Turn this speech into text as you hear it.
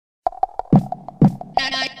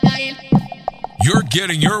You're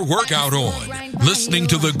getting your workout on, listening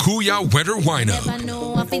to the Kuya Winter Wind-Up,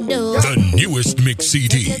 the newest mix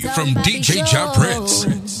CD from DJ Ja Prince,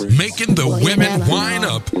 making the women wind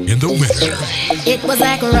up in the winter. It was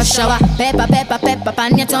like a rush hour, pepper, pepper, pepper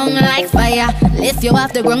on your tongue like fire. Lift you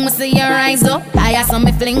off the ground, me see your eyes up higher, so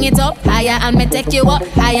me fling it up higher and me take you up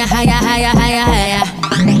higher, higher, higher, higher, higher.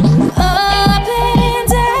 Up and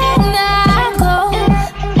down I go.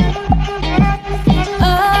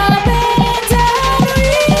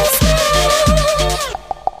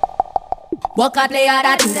 Walk out there,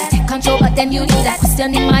 I do that. Take control, but then you knew that.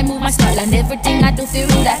 Questioning my move, my style, and everything I do feel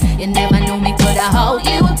that. You never knew me coulda hold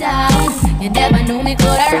you down. You never knew me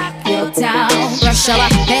coulda rock you down. Rush hour,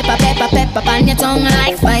 pepper, pepper, pepper on your tongue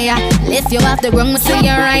like fire. Lift you off the ground, me see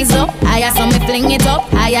your eyes up higher, so me fling it up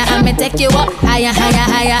higher and me take you up higher, higher,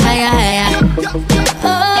 higher, higher, higher.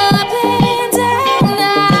 Up and down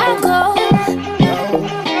I go.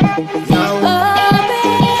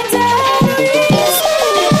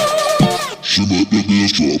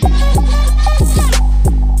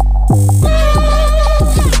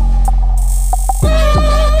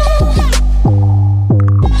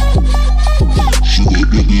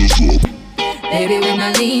 Baby, when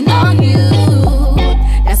I lean on you,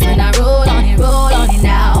 that's when I roll on it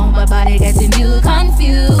now. My body getting you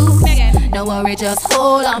confused. Don't worry, just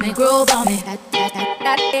hold on me, groove on me. I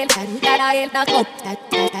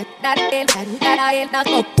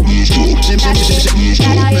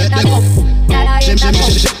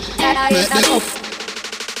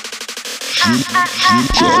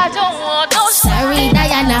don't want no sorry,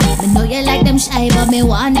 Diana. Me know you like them shy, but me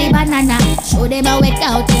want the banana. Show them a wake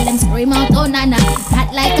out, tell them scream out, oh nana.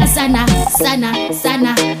 Hot like a sana, sana,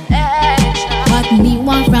 sana. What me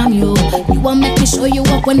want from you? You want me to show you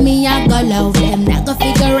up when me I go love them. Not go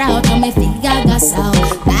figure out how me figure go so.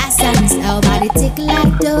 Bass and style, body tick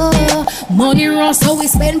like dough. Money raw, so we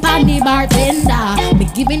spend on the bartender. Me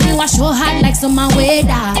giving you a show hard like some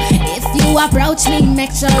waiter. If you approach me,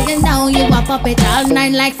 make sure you know you a pop it all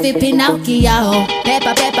night like Pinocchio.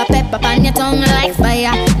 Pepper, pepper, pepper on your tongue like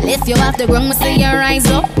fire. Lift you off the ground, me see your eyes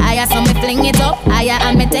up higher, so me fling it up higher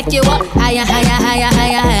and me take you up higher, higher, higher,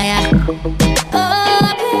 higher, higher.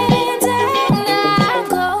 Up and down I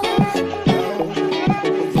go.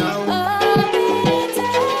 Up and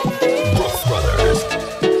down.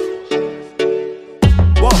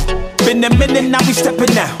 Whoa, been a minute, now we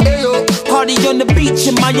stepping out. Party on the beach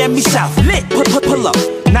in Miami South. Lit, pull up.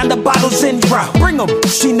 Now the bottles in drought. Bring 'em.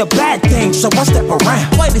 Seen the bad things, so I step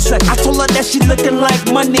around. Wait a sec, I told her that she looking like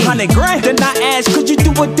money. 100 grand. Then I asked, could you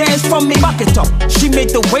do a dance for me? Bucket up. She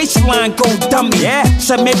made the waistline go dummy. Yeah.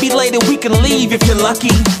 Said maybe later we can leave if you're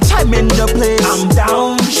lucky. Time in the place. I'm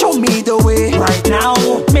down. Show me the way. Right now,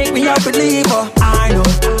 make me a believer. I know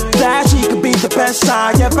that she could be the best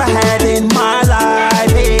I ever had in my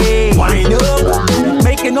life. Hey, wind up.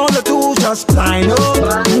 Making all the dudes just line up.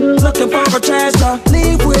 Looking for a chance to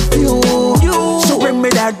leave with you. So bring me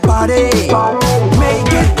that body.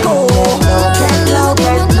 Make it go. Get low,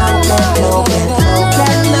 get low, get low, get low,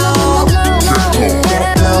 get low.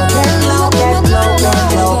 Get low, get low, get low, get low, get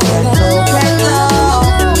low, get low. Get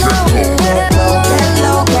low, get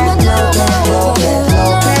low, get low, get low, get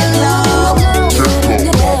low, get low. Get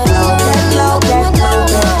low, get low, get low,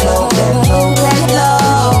 get low, get low, get low.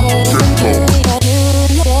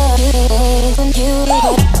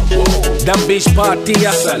 That bitch party,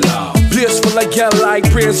 place full of girl like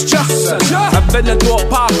Prince Johnson. I've been a door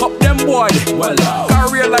park up them boy.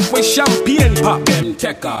 Career like when champagne pop. Them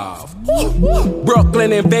take off.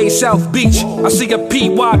 Brooklyn and Bay South Beach. I see a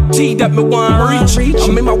PYT that me want reach.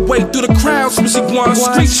 I'm in my way through the crowds, me see one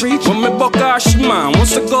street. When me buck out, she mine.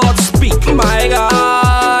 Once the God speak, my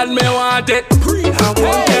God, me want it. I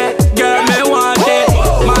want it, girl, me want it.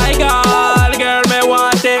 My God, girl, me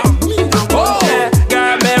want it.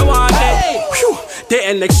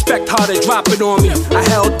 Didn't expect her to drop it on me. I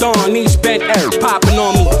held on, these bent air popping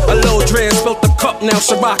on me. A low dread spilt the cup, now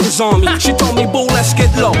Ciroc is on me. She told me, boo, let's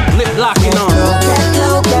get low, lip locking on me. Get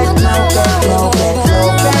low, get low, get low, get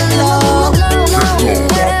low, get low. Get low,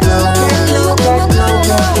 get low, get low,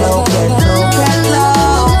 get low, get low, get low.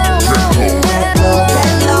 Get low,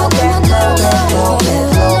 get low, get low, get low, get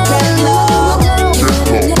low, get low.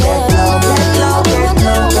 Get low, get low, get low,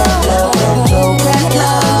 get low, get low, get low.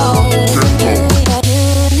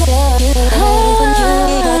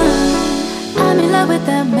 With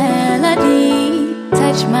the melody,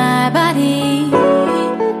 touch my body.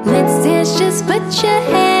 Let's dance, just put your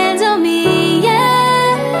hands on me,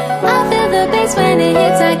 yeah. I feel the bass when it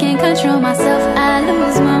hits, I can't control myself, I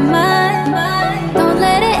lose my mind. Don't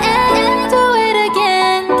let it end, do it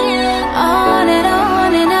again. On and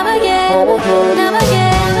on and never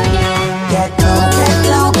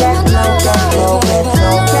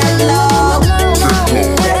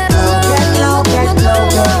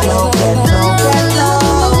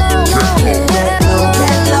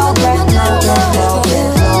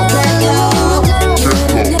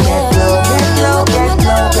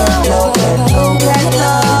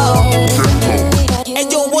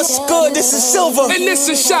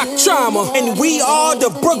Summer. And we are the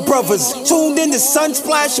Brook Brothers. Tuned in to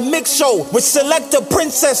Sunsplash Mix Show with Selector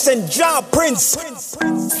Princess and Ja Prince.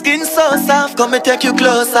 Skin so soft, come and take you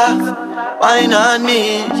closer. Wine on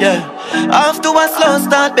me, yeah. After a slow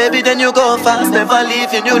start, baby, then you go fast. Never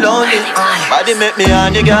leaving you lonely. Body make me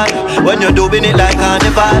on the girl. When you're doing it like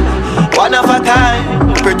carnival. One of a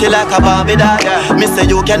kind, pretty like a Barbie doll. Me say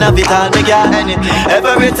you can have it all, me girl.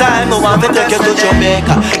 Every time I want to take you to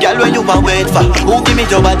Jamaica. Girl, when you want wait for, who give me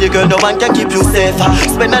your body, girl? No one can keep you safer.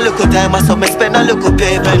 Spend a little time, so me spend a little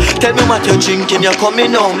paper. Tell me what you're drinking, you're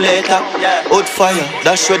coming home later. Hot fire,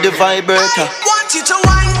 that's where the vibrator. I want you to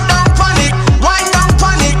wind down on it, wind down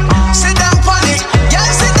on it, sit down on it,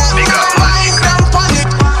 girl sit down now, wind down on it,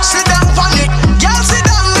 sit down on it, girl sit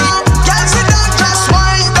down now, girl sit down, just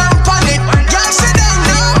wind down on it, girl sit down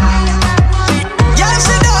now, girl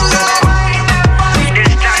sit down now.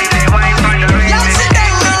 This time they wind on the ring. Girl sit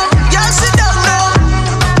down now, girl sit down now.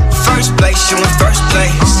 First place, you in first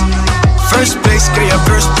place. First place, get your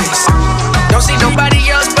first place. Don't see nobody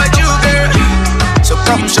else but you, girl. So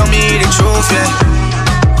come show me the truth, yeah.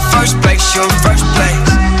 First place, you in first place.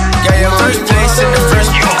 Yeah, your first place in the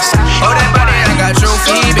first place. Oh, that body, I got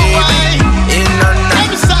trophy, baby. In the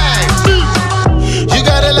night. You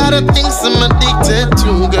got a lot of things I'm addicted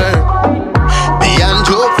to, girl. Beyond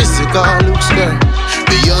your physical looks, girl.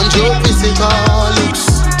 Beyond your physical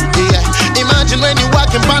looks. Yeah. Imagine when you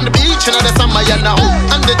walking on the beach and the summer you now.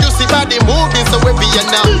 And the juicy body moving so happy you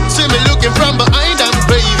now. See me looking from behind, I'm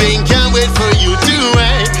craving. Can't wait for you to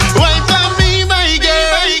wine for me, my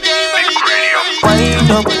girl.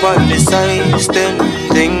 Wind up on the size, them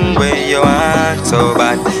thing where you are so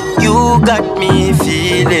bad. You got me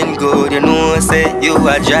feeling good, you know, say you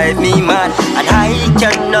are drive me mad. And I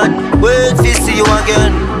cannot wait to see you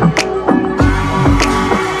again.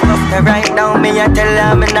 Right now, me I tell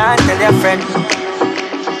her, me not tell your friend.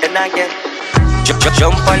 Then again,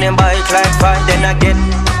 jump on your bike like fire. Then again,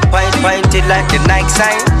 pointed like the Nike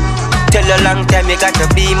sign. Tell a long time you gotta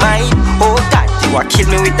be mine. Oh God, you a kill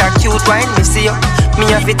me with a cute wine. Me see you, me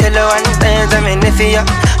have to tell her one time I'm in for you.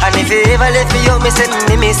 And if you ever let me out, me say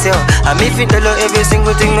me miss you. And if you tell her every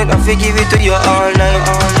single thing, me have to give it to you all night.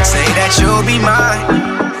 Say that you'll be mine.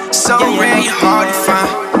 So rare, you're hard to find.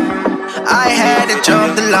 I had to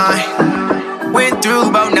jump the line. Went through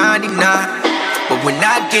about 99. But when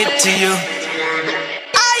I get to you,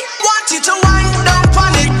 I want you to wind down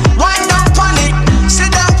on it, wind down on it,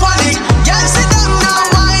 sit down on it, girl sit down now,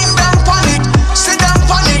 wind down on it, sit down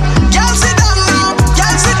on it, girl sit down now,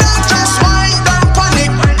 girl sit down, just wind down on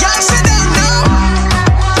it, girl sit down now,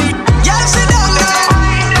 girl sit down now,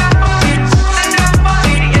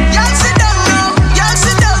 girl sit down now, girl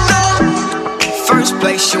sit down now. First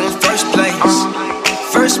place, you in first place.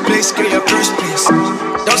 First place, get your first place.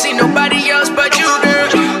 Don't see nobody else but you, girl.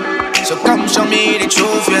 So come show me the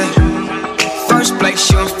truth, yeah. First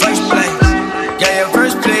place, you in first place. Yeah, your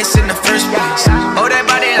first place in the first place. Oh, that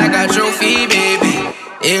body like a trophy, baby.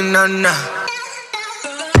 In the night.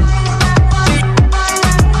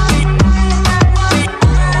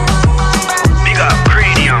 Big up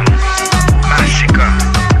Cranium, Massacre,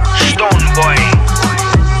 Stone Boy.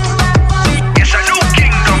 It's a new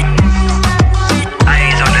kingdom.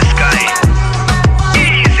 Eyes on the sky.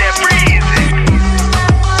 Easy breezy.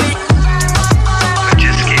 We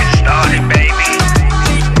just get started, baby.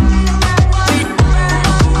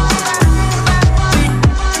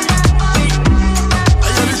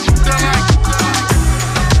 This shit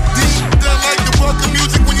done like the welcome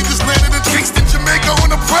music when you just landed in Kingston, Jamaica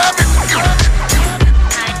on a private.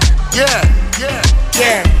 Yeah.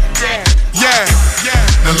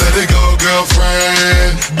 Now let it go,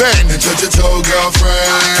 girlfriend. Bang and touch your toe,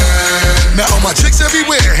 girlfriend. Now all my chicks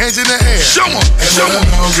everywhere, hands in the air. Show 'em, show 'em,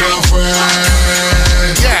 know,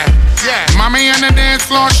 girlfriend. Yeah. Mommy on the dance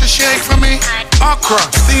floor, she shake for me. Okra,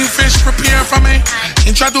 steamed fish, prepare for me.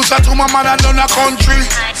 Introduce her to my mother down the country.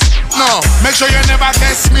 No, make sure you never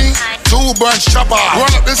test me. 2 bunch chopper,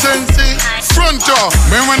 roll up the Sensi. Front door,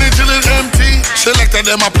 me run it till it's empty. Selected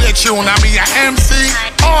them a play tune, I be a MC.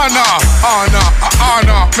 Oh no,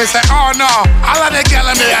 me say oh no. All of the girl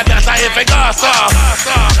in there, that's how if it goes so.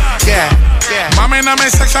 Yeah. Mommy in my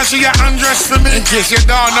section, she get undressed for me. In case you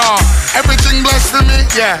don't know, everything blessed for me.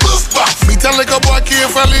 Yeah. Goof buff, me tell like a boy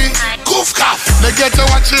carefully. Goof cough, they get to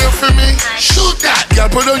watch here for me. Shoot that, girl,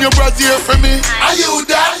 put on your brassiere for me. Are you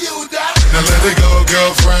that? Now let it go,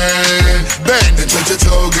 girlfriend. Bang and touch your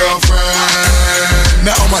toe, girlfriend.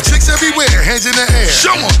 Now all my chicks everywhere, hands in the air.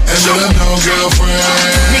 Show 'em, and let 'em know,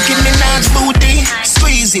 girlfriend. Nicki Minaj booty,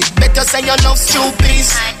 squeeze it. Better say your love stupid.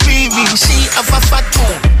 Riri, she have a fat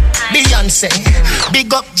tone. Beyonce,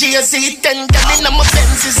 big up Jay-Z. 10 gal in my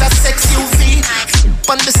Benz is a sex UV.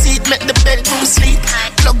 On the seat, make the bedroom sleep.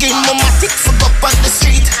 Plug in my matic, for up on the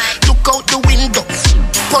street. Look out the window,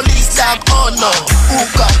 police dog, oh no. Who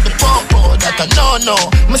got the popo, that I no.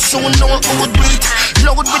 Me soon know who do it.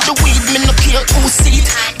 Load with the weed, me no care who see it.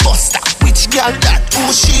 Buster, which girl that,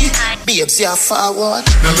 who she? Babes, you're forward.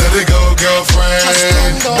 Now let it go,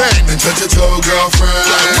 girlfriend. Bang and touch your toe,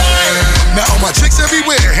 girlfriend. Now all my chicks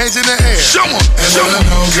everywhere, hands in the air. Show 'em, and show 'em,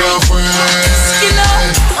 no girlfriend. Skin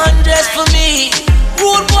up, undress for me.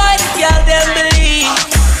 Rude boy, the girl them believe.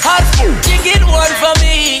 Hot food, you get one for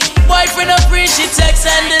me. Boyfriend up free, she text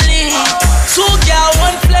and delete. 2 gal,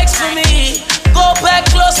 1 flex for me. Go back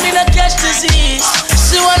close, me not catch disease.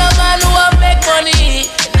 She want a man who a make money.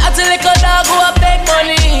 Not a little dog who a beg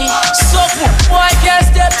money. So boy can't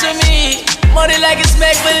step to me. Money like it's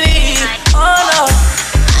make believe. Oh no.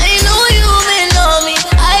 I know you may know me.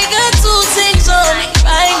 I got 2 things on me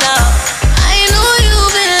right now. I know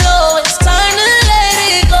you've been low. It's time to let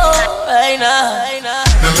it go right now.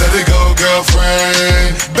 Now let it go,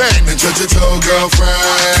 girlfriend. Bang and touch your toe,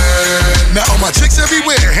 girlfriend. Now all my chicks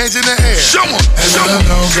everywhere, hands in the air. Show 'em, and show 'em,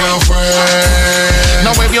 no girlfriend.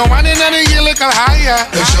 Now if you're running and you look higher,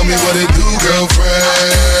 then show me what it do,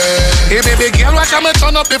 girlfriend. Hey baby girl, watch I'ma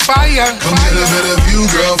turn up the fire. Come get a better view,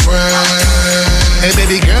 girlfriend. Hey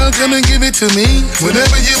baby girl, come and give it to me.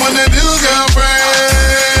 Whatever you wanna do,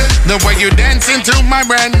 girlfriend. The way you dancing to my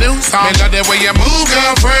brand new song. I love the way you move,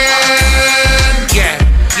 girlfriend.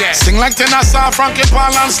 Yeah. Sing like Tennessee, Frankie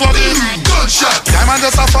Paul and Sluggy. Good shot. Diamond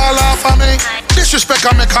just a fall off of me. Disrespect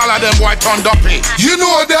on me, call of them boy turned up it. You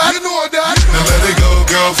know that. Now let it go,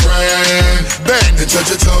 girlfriend. Bang and touch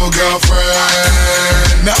your toe,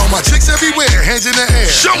 girlfriend. Now all my chicks everywhere, hands in the air.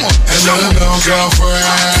 Show 'em, and show 'em, no girlfriend.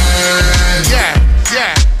 Yeah.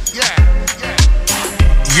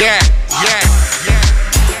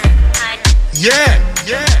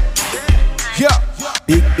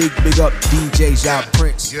 Big up DJ John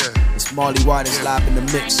Prince. It's Marley Waters live in the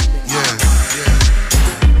mix.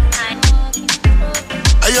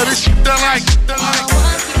 Hey yo, this shit done like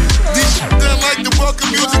the welcome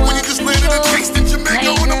music when you just landed a taste in Jamaica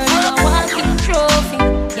on the block. Walking trophy,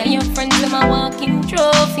 yeah, your friends are my walking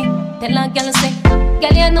trophy. Tell a girl say,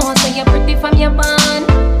 girl you know say you're pretty from your band.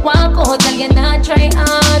 Walk out, girl you not try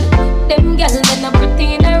hard. Them girls they not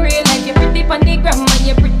pretty in a real life. You're pretty on the gram and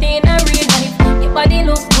you're pretty in a real life. Your body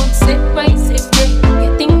look good, sit right, sit right.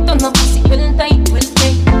 Your thing turn up, pussy well tight, well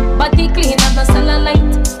tight. Body clean as a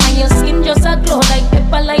cellulite, and your skin just a glow like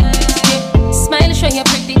pepper light. Yeah. Smile show you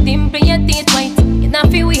pretty dimple, your teeth white. You not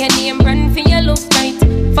feel wear name brand for your look right.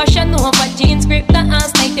 Fashion over jeans, grip the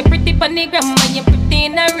ass tight. You're pretty on the gram and you're pretty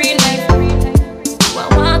in a real life. You a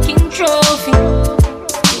walking trophy.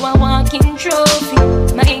 You a walking trophy.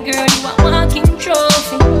 My girl, you a walking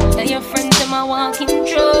trophy. Tell your friends I'm a walking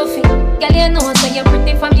trophy. Girl, you know so you're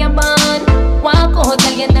pretty from your band. Walk out,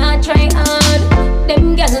 girl, you not try hard.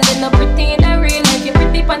 Them girls they not pretty in a real life. You're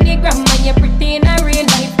pretty on the gram and you're pretty in a real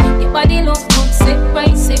life. Your body look good, sit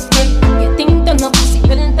right, sit right. Your thing turn up, pussy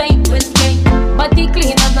well tight, well tight. Body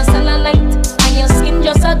clean as a cellulite, and your skin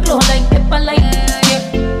just a glow like pepper light. Yeah.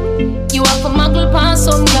 You have a muggle pan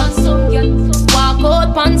some girl. Walk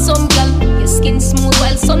out pan some girl. Your skin smooth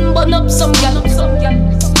while sun burn up some girl.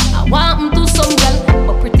 I want to some girl,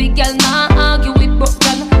 but pretty girl nah argue with broke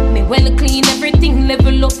girl. Me well clean everything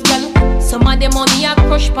level up girl. Some of them money I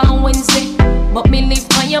crush pan Wednesday, but me live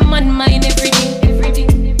on your man mind every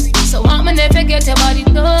day. So I'm gonna never get your body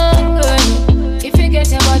done, girl. If you get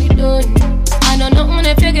your body done, I know nothing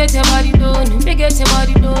if you get your body done. If you get your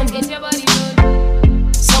body done, get your body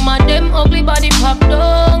done. Some of them ugly body pop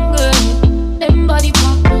down, girl. Them body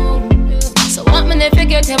pop down. So I'm gonna if you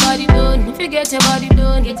get your body done. If you get your body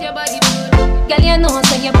done, get your body done. Girl, you know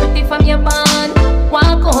so you're pretty from your band.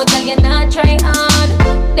 Walk out, girl, you not try hard.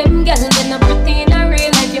 Them girls they not pretty in a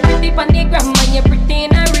real life. You're pretty on the gram and you're pretty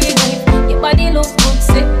in a real life. Your body look good,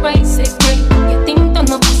 sit right, sit right. Your thing turn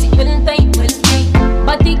up, pussy well tight, well tight.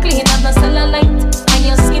 Body clean as a cellulite, and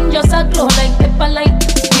your skin just a glow like pepper light.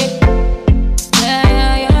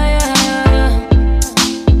 Yeah.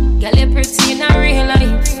 Girl, you're pretty in a real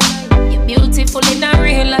life. You're beautiful in a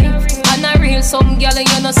real life. And a real some girl,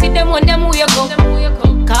 you know see them when them wake up.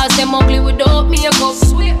 Cause them ugly without makeup.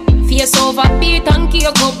 Face over beat and cake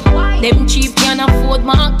up. Them cheap can afford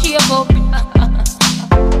Marc Jacob.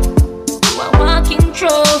 You a walking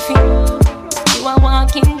trophy. You a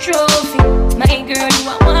walking trophy. My girl, you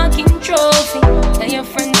a walking trophy. Tell your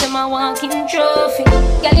friends I'm a walking trophy.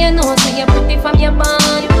 Girl, you know so you're pretty from your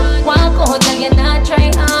band. Walk out, girl, you not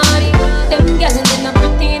try hard. Them girls they not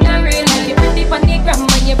pretty in a real life. You're pretty on the gram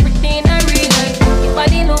and you're pretty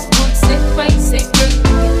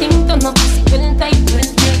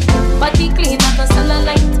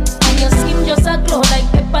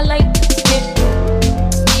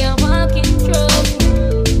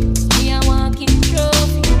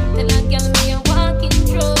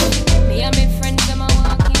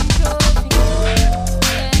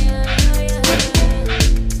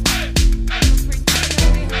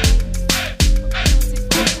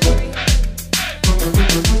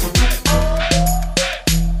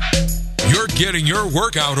getting your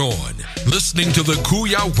workout on. Listening to the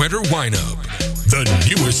Kuya Winter Wind-Up. The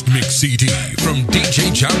newest mix CD from DJ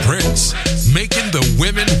Ja Prince. Making the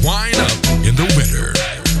women wine up in the winter.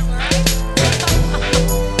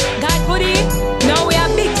 God buddy, now we are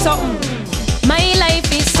big something. My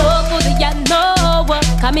life is so good, you know.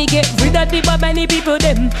 Can me get rid of the bad many people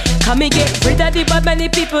them. Can me get rid of the bad many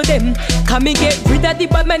people them. Can me get rid of the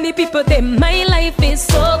bad many people them. My life is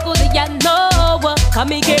so good, you know. Can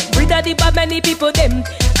me get rid of the bad many people them.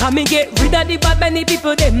 Can me get rid of the bad many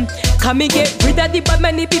people them. Can me get rid of the bad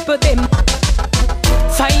many people them.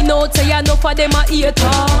 Find out say enough of them a hater.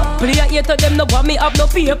 Play a hater them no want me have no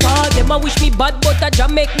paper. Them a wish me bad but a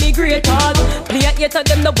jam make me greater. Play a hater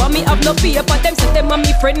them no want me have no paper. Them say them a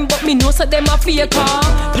me friend but me know say them a faker.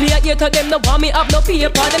 Play a hater them no want me have no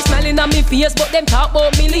paper. Them smiling on me face but them talk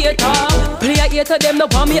about me later. Play a hater them no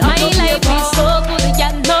want me have no paper. My life is so good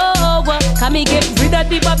you know. Can me get rid of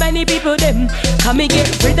the bad many people them. Can me get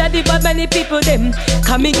rid of the bad many people them.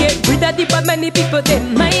 Can me get rid of the bad many people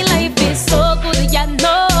them. My life is so good you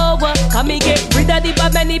know. Can me get rid of the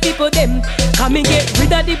bad many people them. Can me get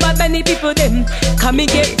rid of the bad many people them. Can me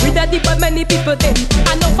get rid of the bad many people them.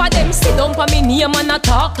 Enough of them sit down for me name and a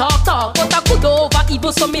talk. But I could over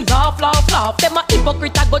evil so me laugh. Them a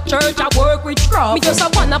hypocrite I go church I work with crap. Me just a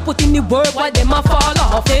wanna put in the work while them a fall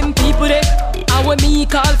off. Them people they, I want me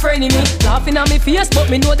call frenemy. Laughing at me face but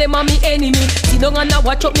me know them a me enemy. See down and a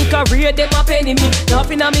watch up me career them a penny me.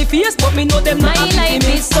 Laughing at me face but me know them not my life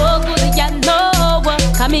is so good you know.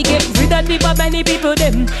 Can me get rid of the bad many people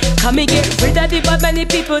them. Can me get rid of the bad many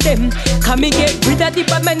people them. Can me get rid of the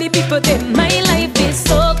bad many people them. My life is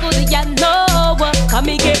so good you know. Can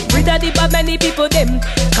me get rid of the bad many people them.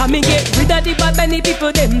 Can me get rid of the bad many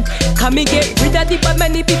people them. Can me get rid of the bad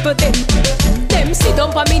many people them. Them sit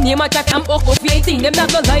down for me name a chat and up of fighting. Them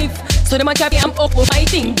not no life. So them a try fi am up for my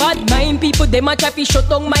thing. Bad mind people, them a try fi shut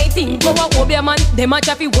down my thing. Go a obey man, them a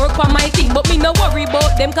try fi work for my thing. But me no worry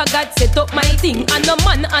about them 'cause God set up my thing. And no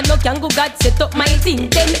man and no can go God set up my thing.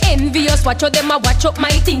 Them envious watch out them a watch up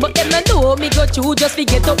my thing. But them no know me go through just fi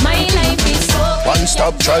get up my life is so. One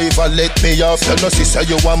stop driver let me off. You know sister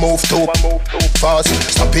you a move too fast.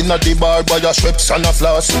 Stop in at the bar by your Schweppes and a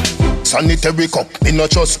flask. Sanitary cup, me no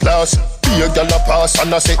just glass. Be a gal a pass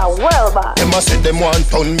and I say them a say them want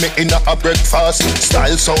turn me in a breakfast.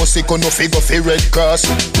 Style so sick no figure fi Red Cross.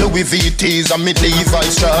 Louis VT's and me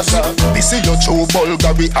Levi's strass. Me see your true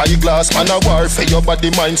Bulgari eyeglass. Man a war for your body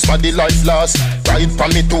mind for the life last. Ride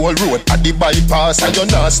from me toll road at the bypass. And you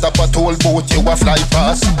not stop a toll boat you a fly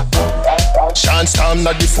past. Chance time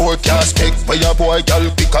na the forecast. Pick for your boy gal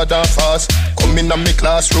quicker than fast. Come in a me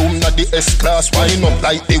classroom na the S-class. Wind up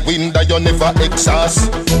like the wind that you never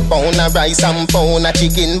exhaust. Pound a rice and pound a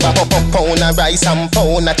chicken back. Pound a rice and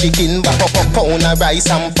pound a chicken back. Pound a rice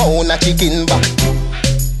and pound a chicken back.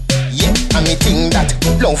 Yeah, and me think that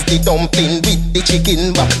love the dumpling with the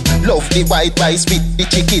chicken back. Love the white rice with the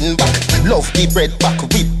chicken back. Love the bread back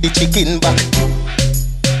with the chicken back.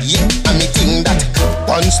 Yeah, and me think that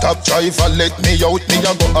one stop driver let me out. Me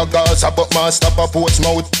a go a Gaza but ma stop a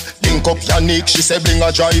Portsmouth. Link up Yannick, she say bring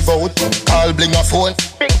a drive out. Call bring a phone,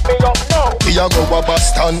 pick me up now. Me a go a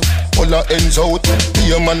Boston, pull a ends out.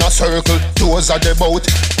 Be a man a circle, toes a the boat.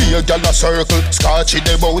 Be a gal a circle, scotchy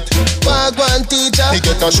the boat. Wagwan teacher, me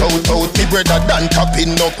get a shout out. Me brother Dan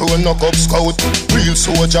tapping no pro no cup scout. Real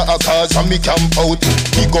soldier a cause and me camp out.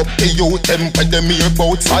 Pick up the youth, them when them here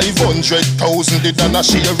about 500,000. They done a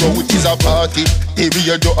share out, is a party. The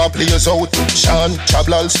radio a plays out. Sean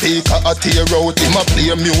Chablal speaker a tear out. Him a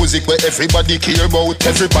play music where everybody care about.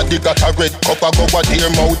 Everybody got a red cup a go a their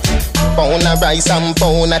mouth. Pound a rice and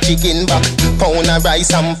pound a chicken back. Pound a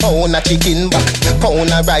rice and pound a chicken back.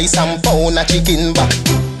 Pound a rice and pound a chicken back.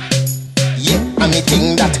 Yeah, and me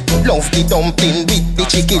think that love the dumpling with the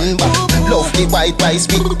chicken back. Love the white rice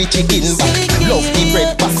with the chicken back. Love the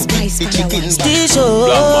bread back with the chicken back.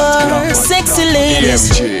 Sure, sexy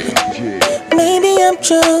ladies. Maybe I'm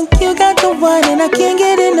drunk, you got the wine and I can't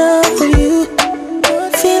get enough of you.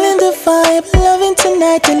 Feeling the vibe, loving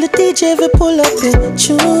tonight till the DJ will pull up the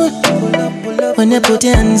tune. When you put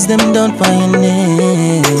your hands them down for your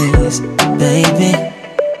knees, baby.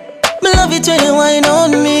 Me love it when you wine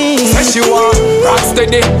on me. Fresh you are, rock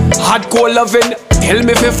steady, hardcore loving. Tell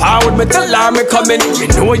me if you forward, me tell her me coming. Me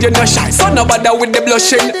know you're not shy, so no bother with the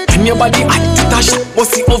blushing. And your body hot, it a shot,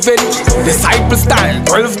 what's the oven? Disciple style,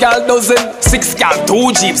 12 gal dozen. 6 gal,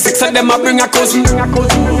 2 jeep, 6 of them a bring a cousin.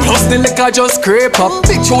 Plus the liquor just scrape up.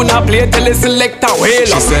 Bitch you wanna play till the selector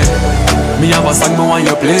whale up. She said, me have a song, me want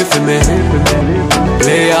you play for me.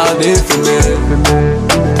 Play all day for me.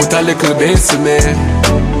 Put a little bass for me.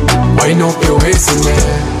 Wind up your waist in me.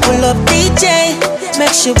 Pull up DJ,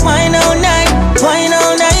 make she wine all night, wine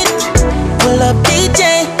all night. Pull up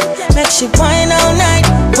DJ, make she wine all night,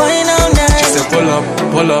 wine all night. She said pull up,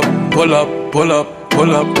 pull up, pull up, pull up,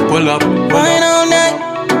 pull up, pull up, wine all night.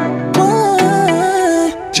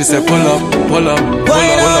 She said pull up, pull up, pull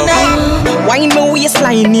up. Wine my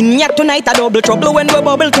waistline in ya tonight. A double trouble when we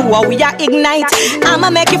bubble too, or we a ignite. I'ma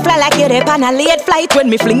make you fly like you're on a late flight. When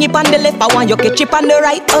me fling it on the left, I want you catch it on the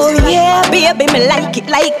right. Oh yeah, baby, me like it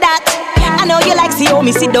like that. I know you like see how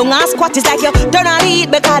me sit down and squat. It's like you turn on the heat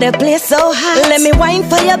because the place so hot. Let me wine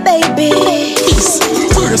for you, baby.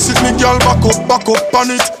 Brace it, me girl, back up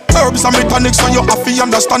on it. Herbs and mechanics, when you happy,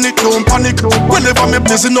 understand it, don't panic. Whenever me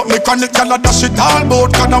blazing up mechanic, y'all dash it all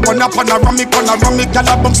bout. Cause I wanna panoramic, y'all a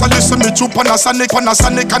bounce and listen me through Panasonic, and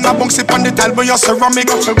I bounce it on the tile when you're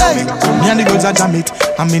ceramic. Hey. Me and the girls are jam it,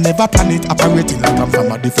 and me never plan it, operating like I'm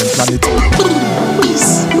from a different planet.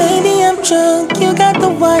 Maybe I'm drunk, you got the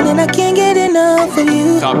wine and I can't get enough of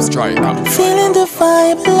you. Top strike. Feeling the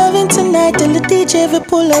vibe, loving tonight till the DJ will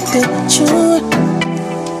pull up the tune.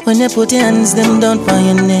 When you put your hands them down for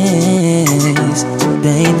your knees,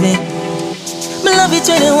 baby. Me love it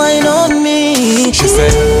when you wine on me. She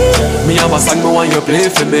said, me have a song, me want you play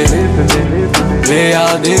for me. Play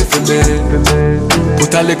all day for me.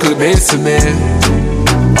 Put a little bass for me.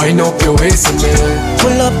 Wind up your waist for me.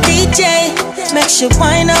 Pull up DJ, make she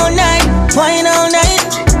wine all night, wine all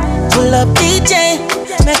night. Pull up DJ,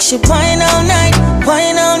 make she wine all night,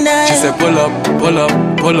 wine all night. She said pull up, pull up,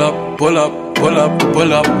 pull up, pull up. Pull up,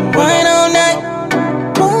 pull up, pull wine up. all night.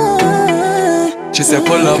 Wine. She said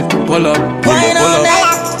pull up, pull up, pull wine up, pull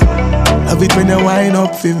up. Love it when you wine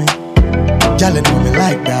up for me. Y'all know me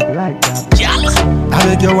like that. I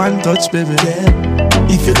beg you one touch, baby.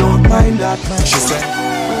 Yeah. If you don't mind that, she said.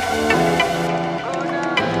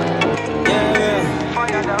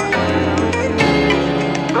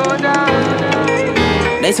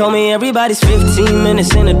 They told me everybody's 15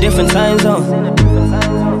 minutes in a different time zone.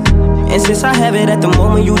 And since I have it at the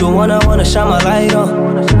moment, you the one I wanna shine my light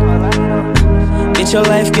on. Get your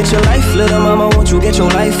life, little mama, won't you get your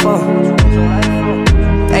life on?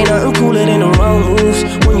 Ain't nothing cooler than the wrong moves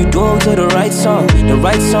when you do them to the right song, the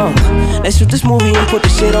right song. Let's shoot this movie and put the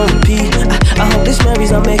shit on repeat. I hope this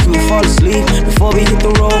memories are making you fall asleep. Before we hit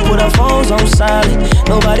the road, put our phones on silent.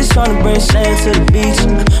 Nobody's trying to bring sand to the beach.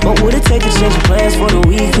 What would it take to change your plans for the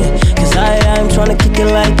weekend? Cause I'm trying to kick it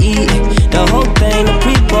like eating. The whole thing, the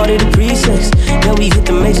pre-party, the pre-sex. Then we hit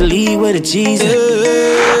the major league with a Jesus.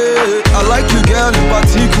 I like you, girl, in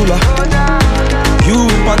particular. You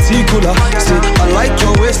in particular. Say, I like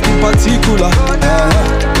your waist in particular.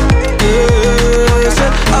 Say,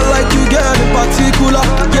 I like you, girl, in particular.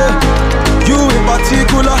 Yeah, you in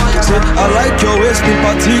particular. Say, I like your waist in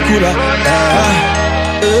particular.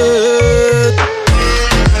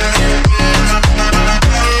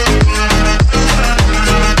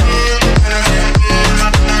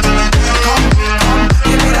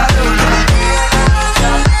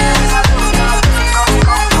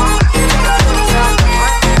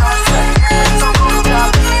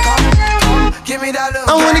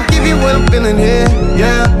 Feeling here,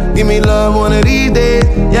 yeah. Give me love one of these days,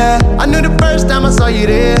 yeah. I knew the first time I saw you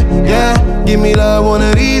there, yeah. Give me love one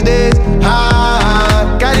of these days,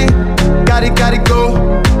 got it, go.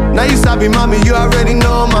 Now you sabi, mommy, you already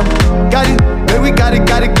know, ma. Got it, baby, got it,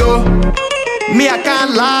 go. Me, I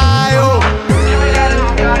can't lie, oh. Give me that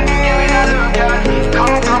little girl, give me that little girl.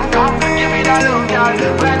 Come, give me that little girl.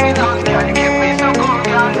 When we done, girl, you keep me so cool,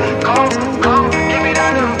 girl. Come, give me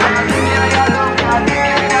that little girl, give me that little girl, give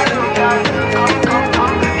me that little girl.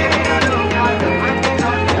 Come, give me that little girl. When we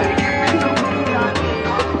done, girl, you keep me so cool, girl.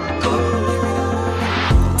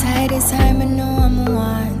 Tight as time, I know I'm a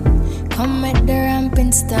one. Come at the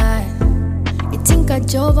ramping start. You think I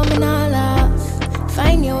drove, I'm in all off.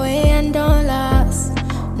 Find your way and don't last.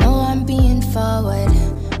 No, I'm being forward,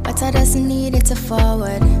 but I doesn't need it to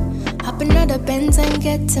forward. Hop another Benz and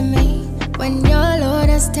get to me. When your Lord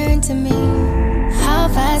has turned to me, how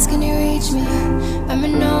fast can you reach me? Let me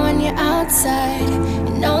know when you're outside.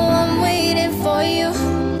 You know I'm waiting for you.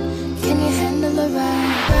 Can you handle the ride?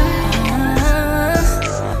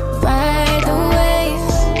 Ride away.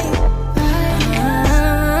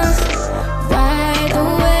 Ride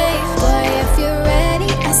away. Boy, if you're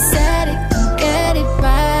ready, I said it. Come get it.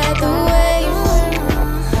 Ride away.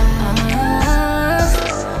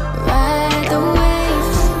 Ride away.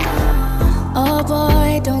 Oh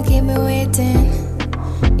boy, don't keep me waiting.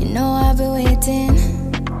 You know I've been waiting.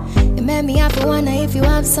 You made me have to wonder if you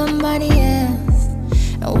have somebody else.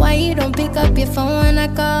 And why you don't pick up your phone when I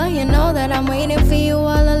call? You know that I'm waiting for you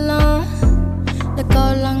all along. Look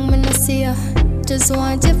how long me no see ya. Just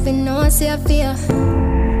want you to know I see a fear.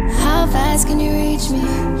 How fast can you reach me?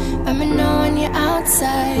 Let me know when you're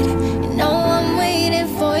outside. You know I'm waiting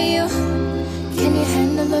for you. Can you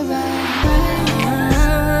handle the ride?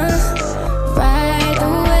 Ride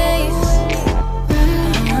away.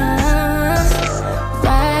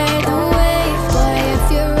 Ride away. Boy, if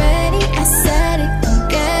you're ready, I said it. Come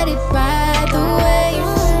get it. Ride away.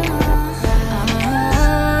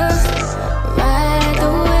 Ride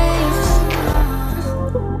away.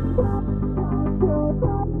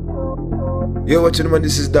 Yo, watching man,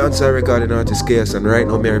 this is Dancer Recording Artist Chaos, and right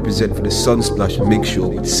now I represent for the Sunsplash Mix Show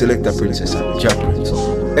with Selector Princess and Jack Prince.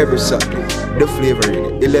 Every Saturday, the flavor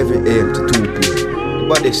radio, 11 a.m. to 2 p.m. The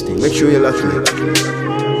baddest thing, make sure you lock in.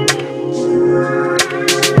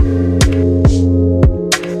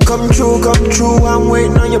 Come true, I'm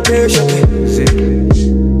waiting on your patiently.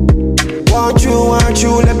 Want you,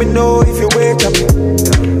 let me know if you wake up.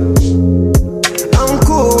 I'm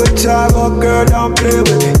cool with ya, but girl, don't play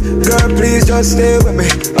with me. Girl, please just stay with me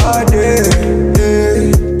all day.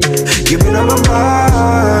 You've been on my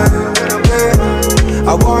mind.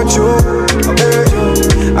 I want you,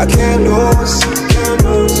 I can't lose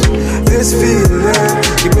this feeling.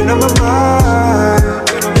 You've been on my mind.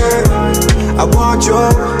 I want you,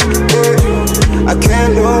 I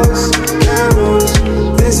can't lose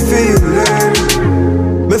this feeling.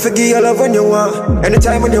 Me forgive your love when you want,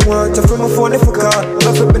 anytime when you want. So from my phone if you call,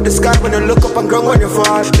 me flip in the sky when you look up and ground when you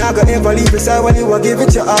fall. Now go ever leave beside when you want give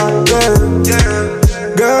it your all.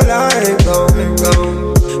 Girl, I ain't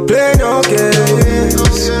gon' play no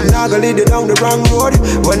games. Now go lead you down the wrong road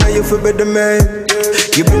when you feel better man.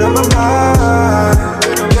 You been on my mind.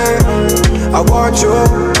 I want you,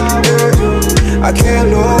 I can't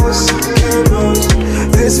lose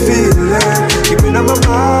this feeling. You been on my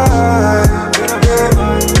mind.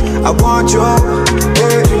 I want you, I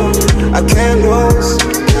can't lose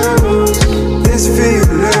this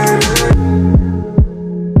feeling.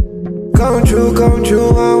 Come true,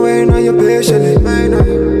 I'm waiting on you patiently.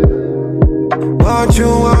 Want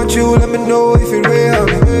you, let me know if you're real.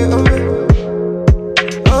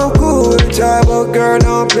 I'm cool with ya, but girl,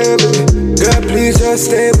 don't play with me. Girl, please just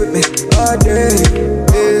stay with me all day.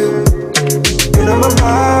 Been on my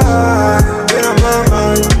mind.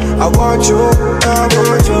 I want you,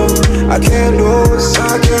 I can't lose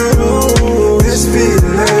this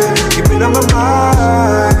feeling. You've been on my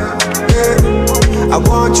mind. I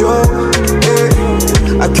want you,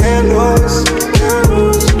 I can't lose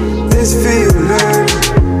this feeling.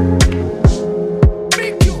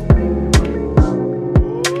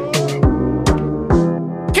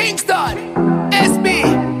 Kingston,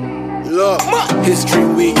 SB. Look, history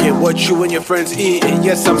weekend, what you and your friends eating?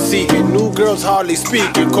 Yes, I'm seeking. New girls hardly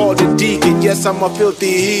speaking. Called a deacon. Yes, I'm a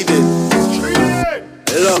filthy heathen.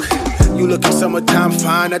 Look, you looking summertime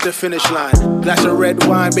fine at the finish line. Glass of red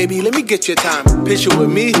wine, baby, let me get your time. Picture with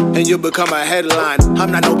me, and you'll become a headline.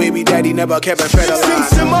 I'm not no baby daddy, never kept a fed line.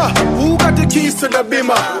 Simmer, who got the keys to the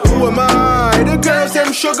Beamer? Who am I? The girls,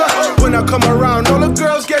 them sugar. When I come around, all the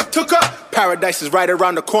girls get took up. Paradise is right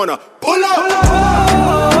around the corner. Pull up!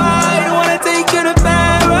 Oh, I wanna take you to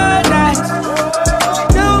paradise.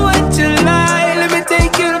 Do what you like, let me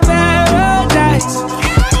take you to paradise.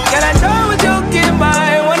 Girl, I know what you're looking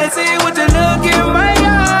by. Wanna see what you look in my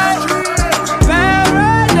eyes.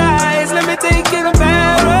 Paradise, let me take you to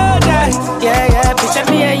paradise. Yeah, picture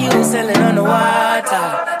me and you sailing on the water.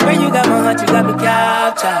 When you got my heart, you got me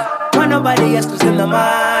captured. Want nobody else to send the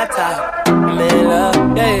matter. I'm in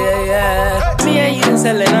love, yeah. Me and you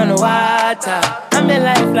sailing on the water. I'm your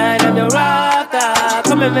lifeline, I'm your rocker.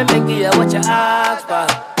 Come and make you what you ask for.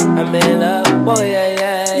 I'm in love, boy,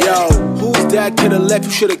 yeah. Yo, who's that to the left?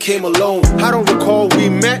 You should've came alone. I don't recall we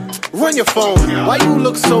met. Run your phone. Why you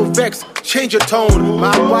look so vexed? Change your tone.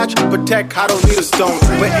 My watch, protect, I don't need a stone.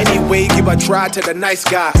 But anyway, give a try to the nice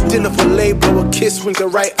guy. Dinner filet, blow a kiss, wink the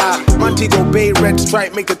right eye. Montego Bay, red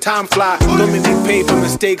stripe, make the time fly. Don't make me pay for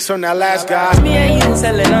mistakes from that last guy. Me and you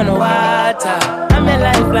sailing on the water. I'm your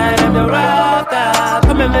lifeline, I'm your rocker.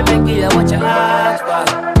 Come and make you what you ask for.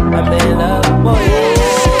 I'm in love, boy.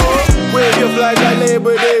 Wave your flag like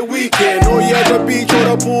Labor Day weekend. Oh yeah, the beach or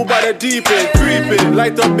the pool by the deep end. Creeping,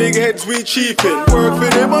 like the big heads we cheapin'. Work for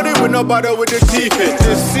the money, we no bother with the teeth in.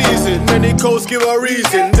 This season, many coasts give a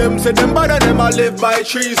reason. Them say them bother them, I live by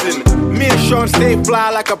treason. Me and Sean stay fly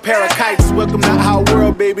like a pair of kites. Welcome to our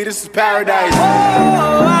world, baby, this is paradise.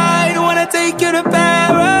 Oh, I wanna take you to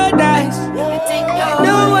paradise.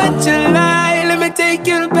 Do what you like, let me take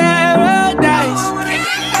you to paradise.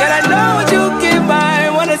 Girl, I know what you can buy.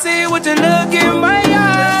 Wanna see what you look in my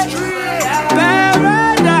eyes.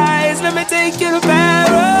 Paradise, let me take you to paradise.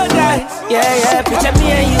 Yeah, me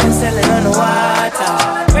and you selling on the water.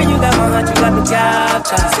 When you got my heart, you got the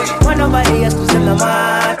capture. Want nobody else to sell the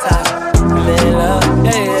matter.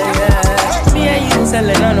 Yeah. Me and you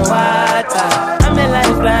selling on the water. I'm a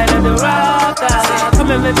lifeline on the rocker.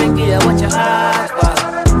 Come and make me get what you ask for.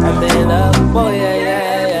 I'm in love, boy,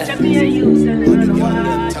 yeah. Me and you selling on the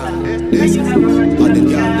water. This are the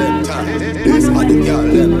girl them time. This are the girl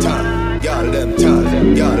them time. Girl them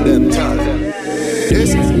time. Girl them time.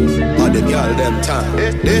 This are the girl them time.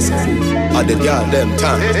 This are the girl them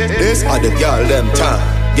time. This are the girl them time.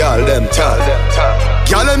 Girl them time.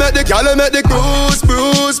 Girl make the bruise.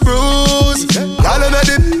 Girl make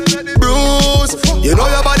the bruise. You know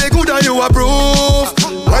your body good and you approve.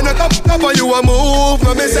 When I come and you a move,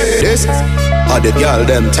 no me say this are the girl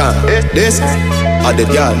them time. This are the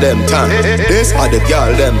girl them time. This are the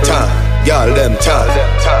girl them time. Girl them time.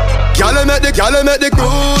 Girl make the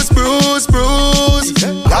bruise.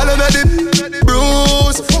 Girl make the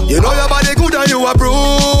bruise. You know your body good and you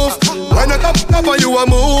approve. When I come and you a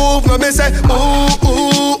move, no me say ooh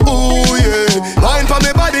yeah. Mind for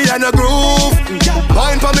me body and a groove.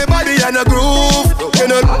 Mind for me body and a groove.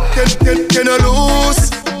 Can I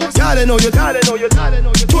lose? Gotta know you.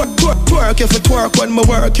 Twerk if you twerk when me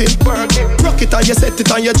working. Rock it and you set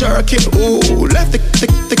it and you jerking. Ooh, left the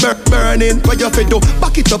burning. What you fi do?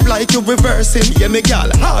 Back it up like you reversing. Yeah, me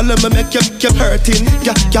gal, all of me make you keep hurting.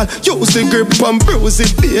 Gal, use the grip and bruise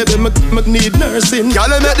it, baby. Me need nursing. Gal,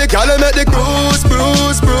 make the bruise.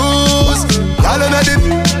 Gal, make the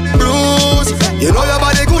bruise. You know your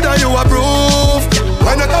body good and you approve.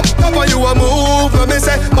 When I come and you a move, let me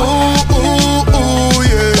say ooh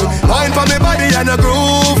yeah. Mind for me body and a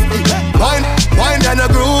groove. Mind and a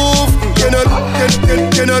groove. You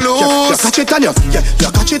know lose. You catch it on you, yeah.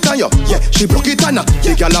 You catch it on you, yeah. She broke it on her.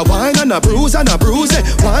 The girl a wine and a bruise it.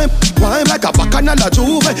 Wine like a bacchanal a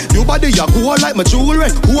juve. Your body a go like my jewelry.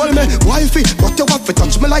 Hold me, wifey, but you have to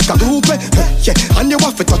touch me like a duvet. Yeah, and you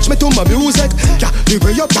have to touch me to my music. Yeah, the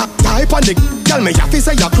way you back type on the girl, me have to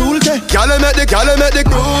say you're cruelty. Girl make the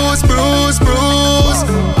bruise.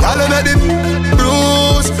 Girl make the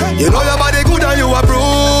bruise. You know your body good and you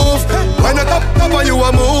approve. When I come and you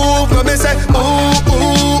a move, let me say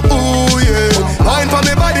ooh yeah. Mind for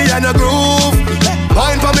me body and a groove.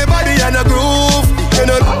 Mind for me body and a groove. Can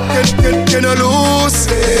I lose?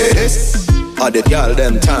 This are the girl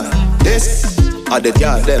them time. This are the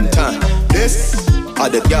girl them time. This are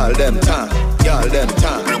the girl them time. Girl them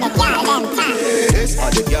time. This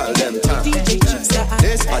are the girl them time.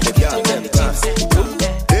 This are the girl them time.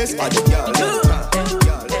 This are the girl them time.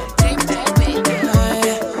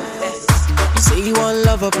 You want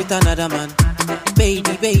love up with another man.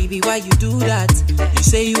 Baby, why you do that? You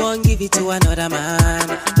say you won't give it to another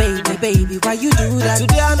man. Baby, why you do that?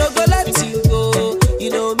 Today I no go let you go. You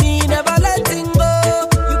know me, never letting go.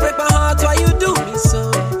 You break my heart, why you do me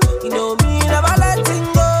so? You know me, never letting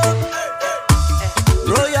go.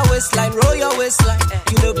 Roll your waistline.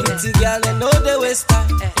 You know pretty girl, and know they waste time.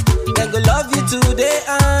 They go love you today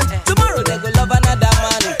and tomorrow they go love another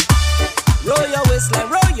man. Roll your waistline.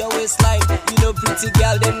 You know pretty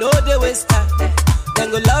girl, they know they waste time. They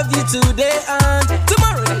go love you today and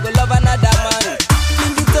tomorrow they go love another man.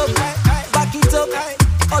 Clean it up, back it up.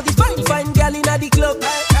 All the fine girl in the club.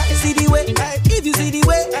 See the way, if you see the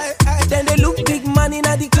way, then they look big man in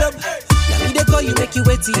the club. Now me they call you, make you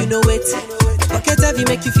wait till you know wait. Pocket heavy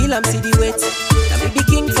make you feel I'm see the weight. Now me be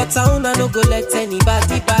king for town, I no go let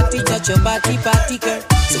anybody touch your body girl.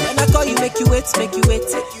 So when I call you, make you wait.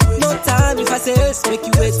 No time if I say yes, make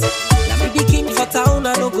you wait. Now me be king for town,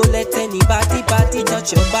 I no go let anybody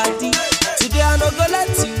touch your body. Today I no go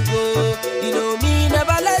let you go. You know me,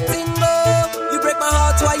 never letting go. You break my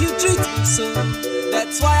heart, why you treat me so?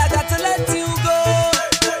 That's why I got to let you go.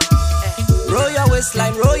 Roll your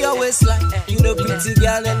waistline. You know pretty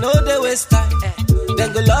girl, and know they waste time. They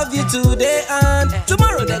go love you today and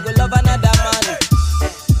tomorrow they go love another man.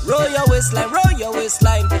 Roll your waistline.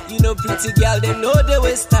 You know pretty girl, they know they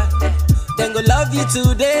waste time. Then go love you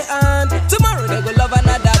today and tomorrow they go love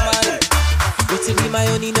another man. But to be my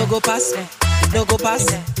only, no go pass me.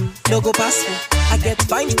 I get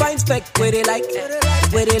fine spec where they like,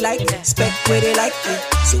 spec where they like me.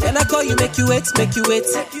 So when I call you, make you wait.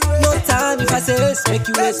 No time if I say yes, make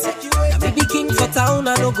you wait. Now me be king for town,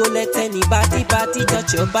 I no go let anybody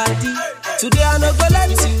touch your body. Today I no go let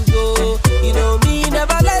you go. You know me,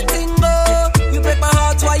 never letting go. You break my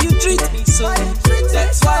heart, why you treat me so?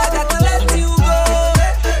 That's why I got to let you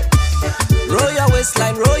go. Roll your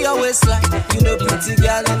waistline. You know pretty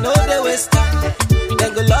girl, I know they waste time. They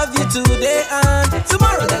go love you today and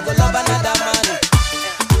tomorrow they go love another man.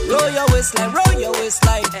 Roll your waistline.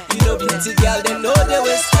 You know pretty girl, they know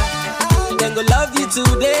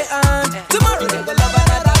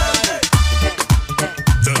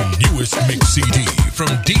mix CD from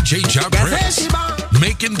DJ Ja Prince,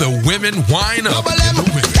 making the women wine up in the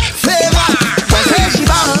winter.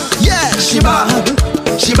 Yeah, she bad,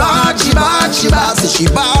 say she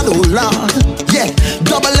bad, oh Lord. Yeah,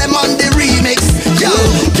 Double M on the remix. Yo,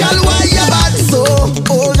 girl, why you bad so?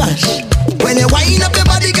 Oh gosh, when you wind up your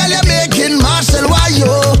body, girl, you're making Marshall. Why you?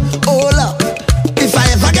 Oh Lord, if I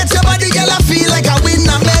ever get your body, girl, I feel like I win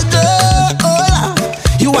a medal. Oh Lord,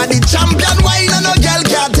 you are the champion wine, and no girl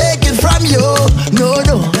can't take it from you. No,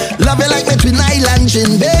 love you like me Twin Island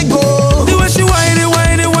Trinbago. The way she whine it.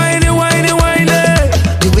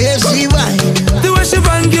 The way she whine. The way she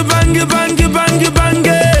bang it.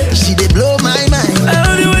 She did blow my mind.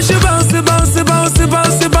 Oh, the way she bounce it,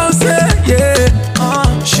 yeah.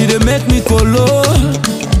 She did make me go low.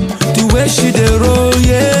 The way she did roll,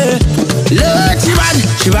 yeah. Look, she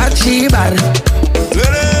bad.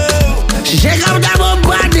 She shake up that bum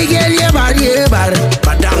body, girl, yeah bad.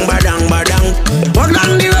 Badang. Walk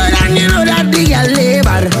down the road and you know that the girl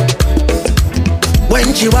labor.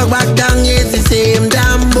 When she walk back down, it's the same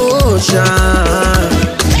damn motion.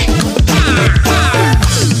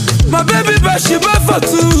 My baby, but she bad for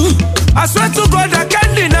two. I swear to God, I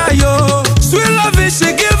can't deny you. Sweet love is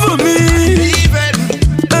she give me.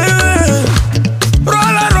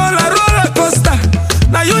 Roller coaster.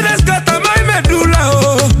 Now you just got a my medulla.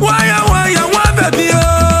 Oh, why, baby?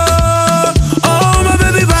 Oh, my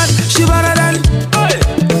baby bad. She better than.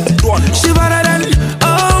 She better than.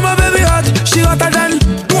 Oh, my baby hot. She hotter than.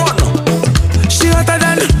 She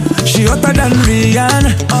hotter than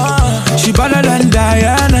Rihanna. She better than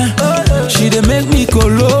Diana. She dey make me go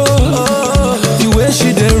low. The way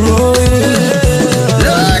she dey roll.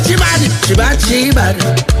 Lord, she bad.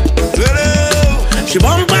 She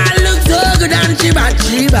bump and look so good and she bad.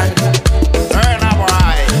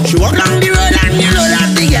 She walk down the road and you know that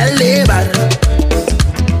the girl labor.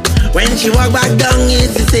 When she walk back down,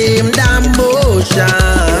 it's the same damn motion.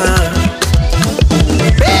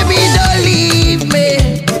 Baby, don't leave me.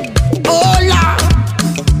 Oh Lord,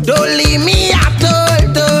 don't leave me at all.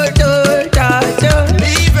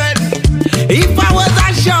 Leave it. If I was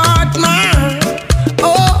a short man, I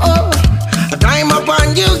climb up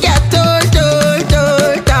on you, get told.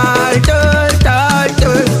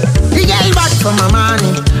 The girl back for my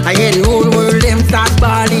money. I hear the whole world them start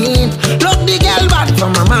balling. Look the girl back for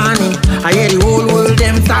my money. I hear the whole world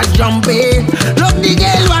them start jumping. Look the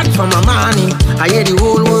girl back for my money. I hear the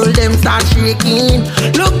whole world them start shaking.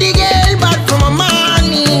 Look the girl back for my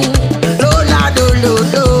money.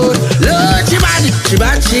 Lord, she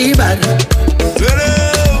bad.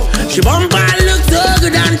 She bump and look so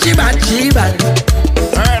good and she bad.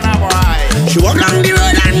 She walk down the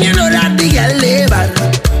road and you know that the girl labor.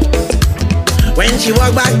 When she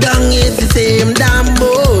walk back down, it's the same damn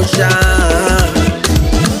motion.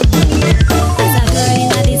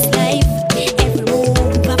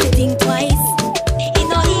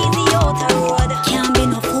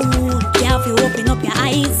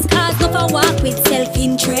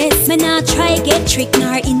 Me nah try get trick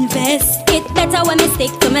nor invest. It better when me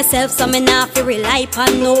stick to myself, so me nah fi rely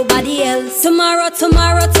upon nobody else. Tomorrow,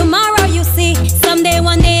 you see. Someday,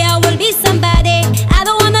 one day I will be somebody. I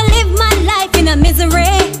don't wanna live my life in a misery.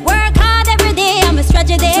 Work hard every day, I'm a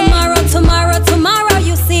tragedy. Tomorrow,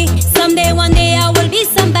 you see. Someday, one day I will be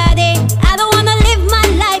somebody. I don't wanna live my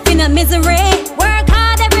life in a misery. Work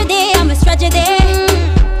hard every day, I'm a tragedy.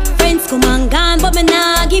 Friends come and gone, but me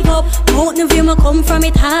nah give up. Mountain view me come from,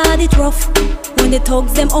 it hard, it rough. When the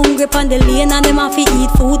thugs them hungry on the lane and them have to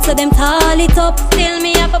eat food, so them tall it up. Still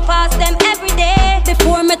me have to pass them every day.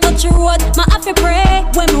 Before me touch the road, me have to pray.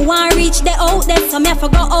 When me want reach the out there, so me have to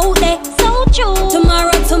go out there. So true.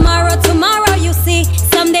 Tomorrow, you see.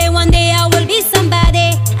 Someday, one day I will be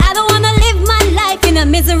somebody. I don't wanna live my life in a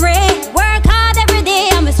misery. Work hard every day,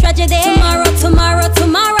 I'm a tragedy. Tomorrow,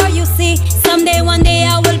 you see. Someday, one day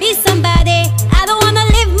I will be somebody. I don't wanna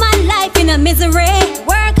live my life in a misery.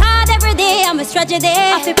 Work hard every day, I'm a tragedy.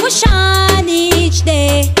 I have to push on each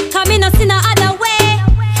day. Come in, see no other way.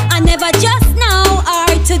 I never just now or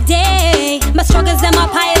today. My struggles them a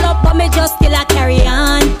pile up, but me just still a carry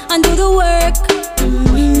on and do the work.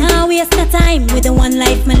 Now waste the time with the one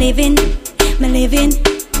life me living.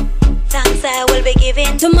 Thanks I will be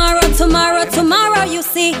giving. Tomorrow, you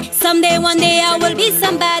see. Someday, one day I will be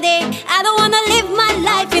somebody. I don't wanna live my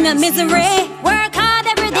life in a misery. Work hard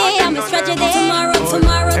every day, I'm a tragedy. Tomorrow,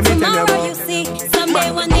 you see.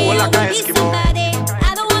 Someday, one day I will be somebody.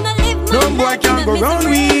 I don't wanna live my life in a misery. No boy can go round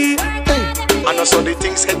me. I know so the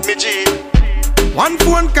things hit me G. One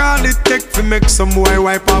phone call it take to make some boy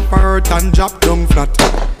wipe up her hurt and drop down flat.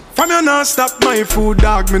 From you not stop my food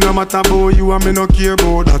dog, me no matter about you and me no care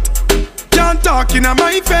about that. Can't talk in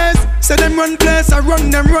my face. Say them run place, I run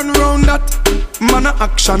them run round that. Man a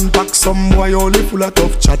action pack, some boy only full of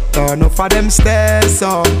tough chatter. Enough of them stairs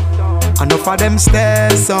up, enough of them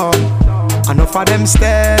stairs up, enough of them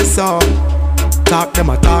stairs up. Talk them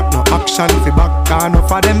a talk, no action fi back.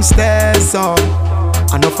 Enough of them stairs up,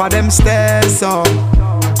 enough of them stairs up,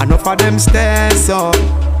 enough of them stairs up.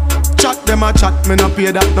 Chat them a chat, me no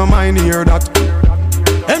pay that, no mind hear that.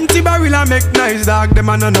 Empty barrel a make nice dog, them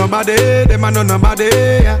a no nobody, them a no nobody.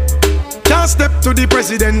 Yeah. Can't step to the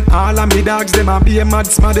president, all of me dogs, them a be a mad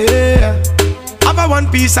smaddy. Yeah. Have a one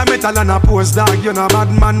piece of metal and a post dog, you no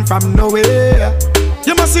bad man from nowhere.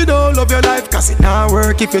 You must see the whole of your life, cause it not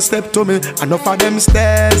work if you step to me. Enough of them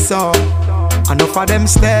stairs up, enough of them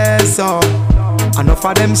stairs up, enough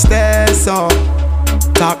of them stairs up.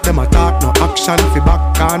 Talk them a talk, no action fi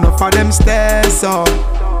back. Enough of them stairs up,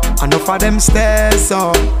 enough of them stairs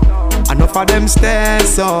up, enough of them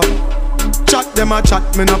stairs up. Chat them a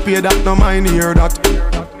chat, me no pay that, no mind hear that.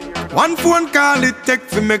 One phone call it take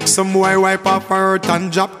fi make some boy wipe off her hurt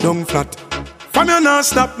and drop down flat. From you not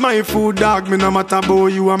stop my food dog, me no matter about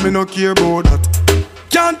you and me no care about that.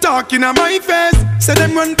 Can't talk in my face, say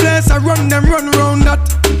them run place, I run them run round that.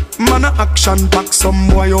 Man a action pack, some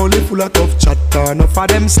boy only full of tough chatter. Enough of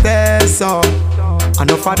them stairs up,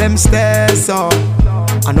 enough of them stairs up,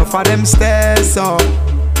 enough of them stairs up.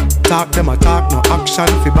 Talk them a talk, no action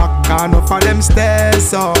fi back. Enough of them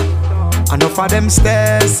stairs up, enough of them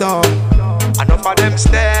stairs up, enough of them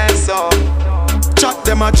stairs up. Chat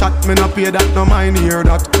them a chat, me no pay that, no mind hear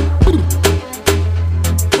that.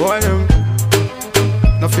 Boy them,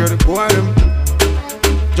 no fear the boy them.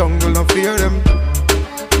 Jungle no fear them,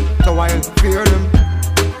 the wild fear them.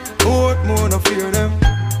 Boat more no fear them,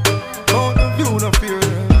 out of view no fear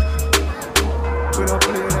them. We no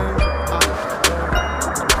play them.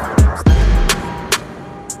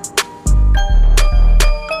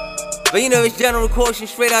 But you know, it's General Caution,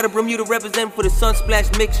 straight out of Bermuda, representing for the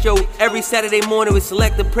Sunsplash Mix Show. Every Saturday morning with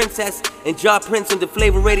Selecta Princess and Ja Prince on the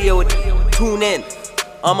Flavor Radio. Tune in.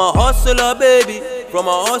 I'm a hustler, baby, from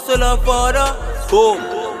a hustler father. Boom.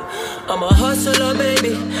 I'm a hustler,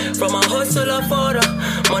 baby, from a hustler father.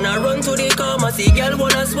 Man, I run to the commas, the girl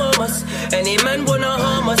wanna swarm us. Any man wanna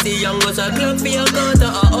harm us, the youngest a club for your gutter.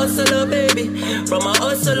 A hustler, baby, from a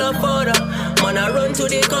hustler father. Man, I run to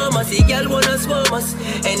the commas, the girl wanna swarm us.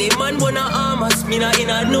 Any man wanna harm us, me not in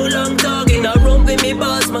a no long talk, in a room with me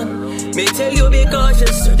boss, man. Me tell you be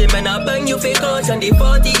cautious, the man I bang you for caution. The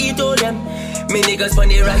 40 he told them, me niggas on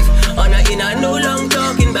the right, and I in a no long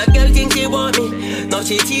talking. But girl think she want me, now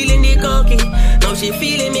she feeling the cocky, now she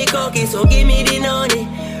feeling me cocky. So give me the nonny,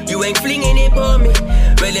 you ain't flinging it for me.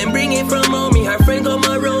 Well then bring it from mommy, her friend come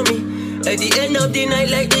around me. At the end of the night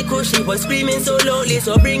like the cushy was screaming so loudly,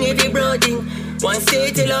 so bring it the broad thing. One stay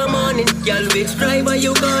till the morning, y'all which driver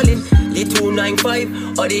you calling? The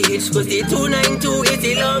 295 or the hitch, cause the 292 is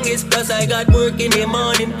the longest. Plus I got work in the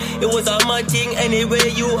morning, it was a mad thing anyway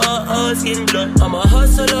you are asking blood. I'm a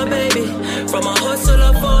hustler baby, from a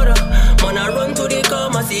hustler father. Man I run to the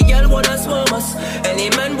commas, the girl wanna swarm us. Any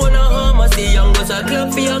man wanna harm us, the youngest a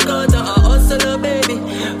clap for your gutter. A hustler baby,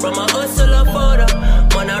 from a hustler father.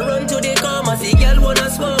 Man I run to the commas, the girl wanna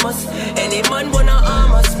swarm us. Any man wanna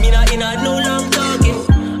harm us, me not in a no long talking.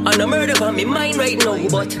 And a murder on me mind right now,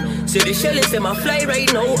 but see the shells them a fly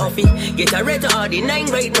right now. Offy get a red or the 9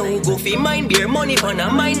 right now. Go fi mine beer money on a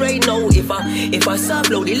mine right now. If I soft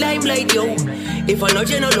blow the limelight yo, if I no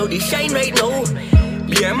general the shine right now.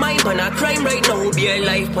 Beer mine on a crime right now. Beer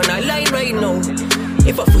life on a line right now.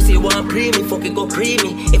 If a pussy want pre me, fuck it go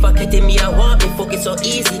creamy. If I get me, I want me, fuck it so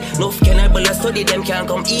easy. No cannibal I study them can't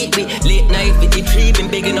come eat me. Late night with the tree, been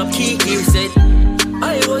begging up Kiki said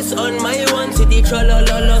I was on my one city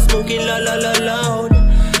tra-la-la-la, smoking la-la-la loud.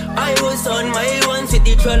 I was on my one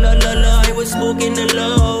city tra-la-la-la, I was smoking the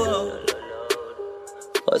loud.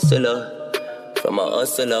 Hustler, from a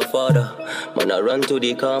hustler father. Man I run to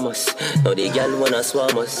the commas, now the gal wanna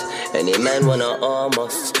swarm us. Any man wanna arm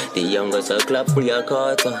us, the youngest a clap for your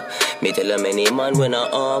quarter. Me tell them any man wanna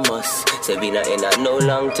arm us. Say we not in that no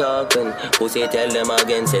long talking. Pussy tell them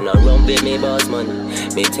again, say no run with me boss man.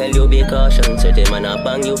 Me tell you be caution, say the man a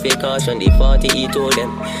bang you for caution. The 40 he told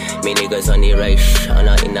them, me niggas on the right, and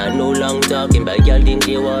I in that no long talking. But girl didn't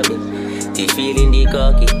they want me, she feeling the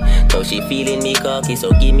cocky, now she feeling me cocky.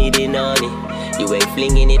 So give me the nanny, you ain't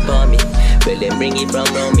flinging it for me. Well then bring it from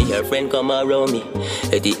round me, her friend come around me.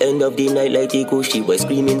 At the end of the night like the ghost, she was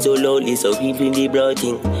screaming so loudly, so we bring the broad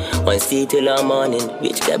thing. One stay till the morning,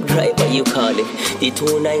 which cab driver you call it? The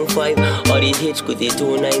 295 or the hitch, cause the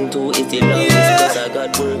 292 is the longest. Cause I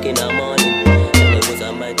got work in the morning, and it was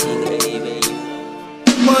a mad thing anyway.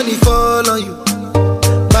 My Money fall on you,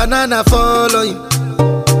 banana fall on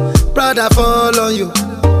you, Prada fall on you,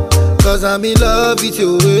 cause I'm in love with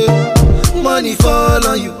you. Money fall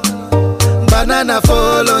on you, banana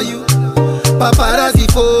fall on you,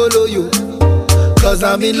 paparazzi follow you, cause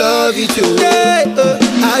I'm in love with you.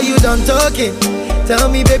 Are you done talking? Tell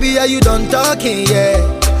me baby, are you done talking? Yeah.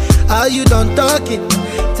 Are you done talking?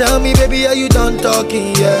 Tell me baby, are you done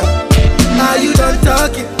talking? Yeah. Are you done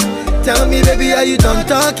talking? Tell me baby, are you done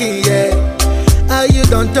talking? Yeah. Are you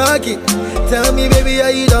done talking? Tell me baby, are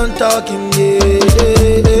you done talking?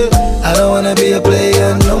 Yeah. I don't wanna be a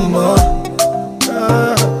player no more.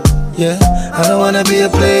 Yeah. I don't wanna be a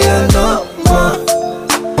player no more.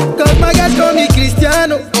 Cause my guys call me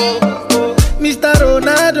Cristiano, Mr.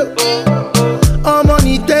 Ronaldo, I'm on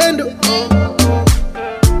Nintendo.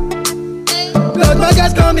 Cause my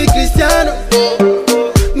guys call me Cristiano,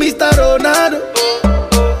 Mr. Ronaldo,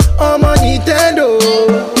 I'm on Nintendo.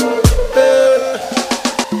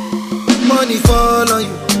 Money fall on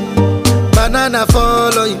you, banana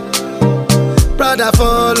fall on you, Prada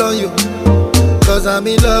fall on you, cause I'm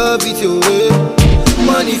in love with you.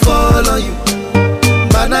 Money fall on you,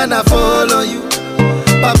 banana fall on you,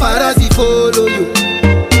 paparazzi follow you,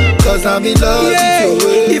 cause I'm in love with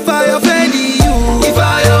you. If I offend you,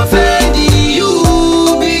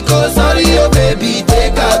 because sorry oh baby,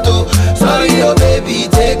 take out. Sorry oh baby,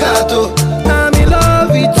 take out. I'm in love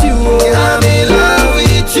with you, I'm in love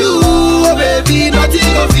with you, oh baby.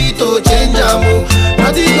 Nothing of it to change amo,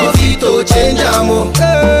 nothing of it to change amo.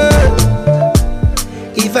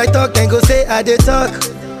 If I talk, then go say I dey talk.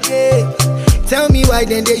 Tell me why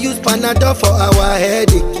then they use Panadol for our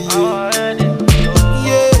headache.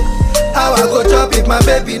 Yeah, how I go chop if my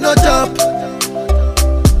baby no chop?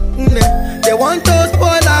 They want to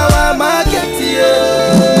spoil our market.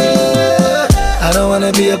 Yeah, I don't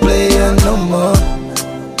wanna be a player no more.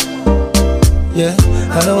 Yeah,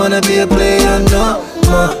 I don't wanna be a player no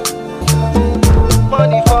more.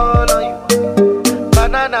 Money fall on you,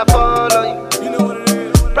 banana fall on you,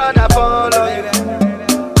 Prada fall on you,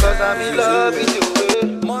 cause I'm in love with you.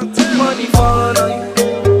 Money fall on you,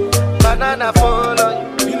 banana fall on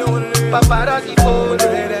you, paparazzi follow you,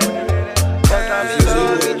 cause I'm in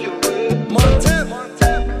love with you.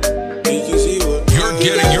 You're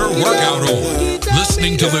getting your workout on,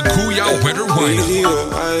 listening to the Kuya Winter Wind-Up.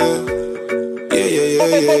 Yeah.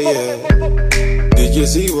 Did you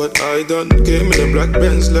see what I done? Came in the black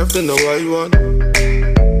Benz, left in the white one.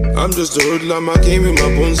 I'm just a hoodlum, I came with my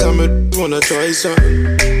bones, I'm wanna try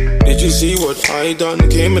something. Did you see what I done?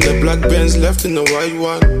 Came in the black Benz, left in the white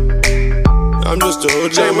one. I'm just a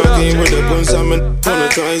hoodlum, I came with the bones, I'm wanna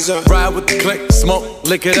try something. Ride with the click, smoke,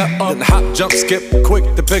 lick it up, then hop, jump, skip,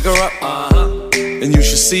 quick to pick her up. And you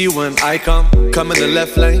should see when I come in the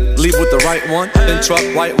left lane, leave with the right one, then truck,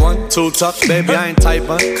 white one, too tough, baby, I ain't type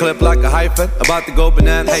one, clip like a hyphen, about to go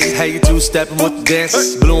banana, hey, you two-stepping with the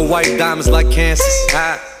dances, blue and white diamonds like Kansas,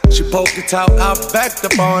 she poked it out, I backed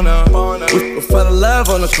up on her, we fell in love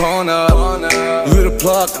on the corner, you the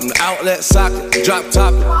plug, I'm the outlet socket, drop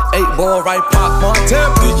top, 8-ball right pop,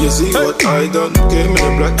 Montana. Did you see what I done? Came in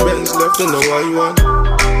the black Benz, left in the white one.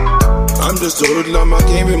 I'm just a hoodlum, I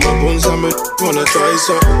came with my bones, I'm wanna try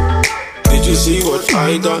something. Did you see what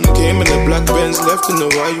I done? Came in the black Benz, left in the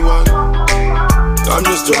white one. I'm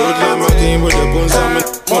just a hoodlum, I came with the bones, I'm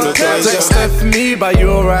wanna try something. Step for me by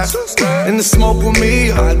your rap, in the smoke with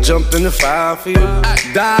me, I jumped in the fire for you,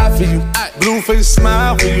 die for you, blue face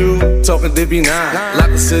smile for you, talking DB9,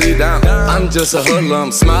 lock the city down. I'm just a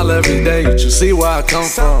hoodlum, smile every day, you should see where I come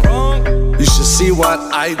from. You should see what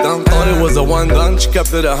I done. Thought it was a one done, she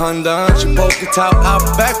kept it a hundred. She poked it out, I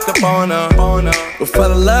backed up on her. We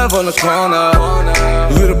fell in love on the corner.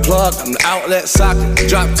 You the plug, I'm the outlet socket.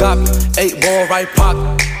 Drop top, 8-ball right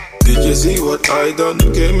pocket. Did you see what I done?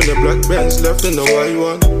 Came in the black Benz, left in the white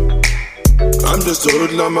one. I'm just a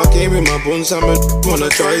hoodlum, I came with my bones, I'm wanna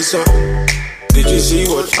try something. Did you see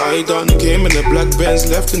what I done? Came in the black Benz,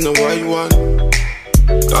 left in the white one.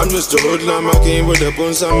 I'm just a hoodlum, I came with the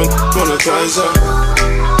bones, I'm wanna try something.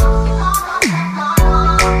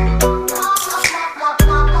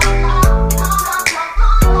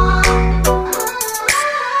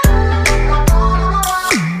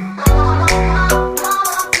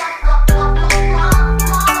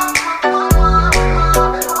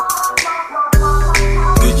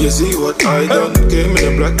 Did you see what I done? Came in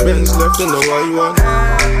the black Benz, left in the white one.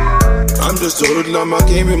 I'm just a hoodlum, I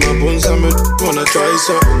came with my bones, I'm wanna try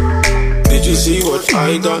something. Did you see what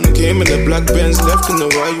I done? Came in the black Benz, left in the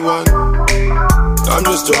white one. I'm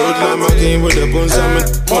just a hoodlum, I came with the bones, I'm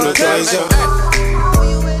wanna try something.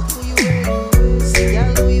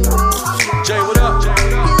 Jay, what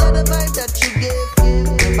up?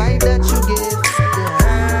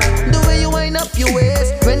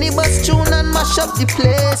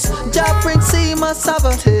 must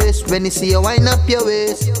have a taste when he see you wind up your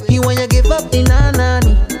waist. He want you give up the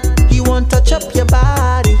nanani. He want touch up your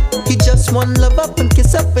body. He just want love up and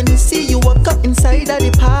kiss up when he see you walk up inside of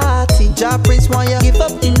the party. Jah Prince want you give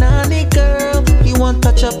up the nanny, girl. He want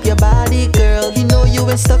touch up your body, girl. He know you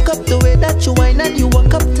ain't stuck up the way that you whine and you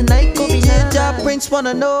walk up tonight. Go be Jah Prince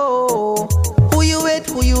wanna know who you with,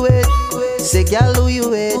 who you with. Say girl, who you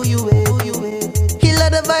with, who you with, who you with. He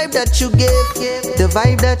love the vibe that you give, the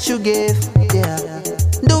vibe that you give, yeah.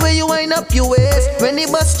 The way you wind up your waist when he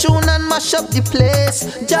bust tune and mash up the place.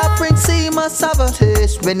 Jah Prince say he must have a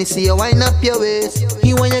taste when he see you wind up your waist.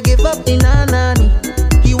 He want you give up the nanani.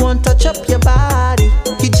 He want touch up your body.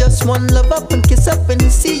 He just want love up and kiss up when he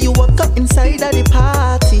see you walk up inside of the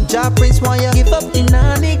party. Jah Prince want you give up the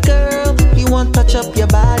nanny, girl. He want touch up your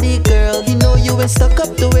body, girl. He know you ain't stuck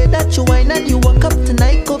up the way that you whine and you walk up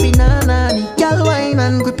tonight. Go be nanani. Girl, whine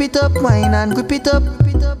and grip it up, whine and grip it up.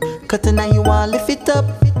 Cut and now you want lift it up.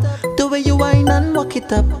 The way you whine and walk it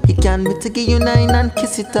up. He can't wait to give you nine and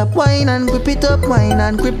kiss it up. Whine and grip it up, whine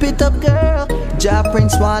and grip it up, girl. Jah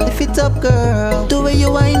Prince want lift it up, girl. The way you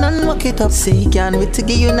whine and walk it up. Say he can't wait to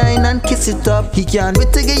give you nine and kiss it up. He can't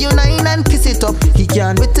wait to give you nine and kiss it up. He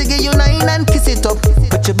can't wait to give you nine and kiss it up.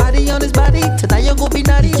 Put your body on his body, tonight you go be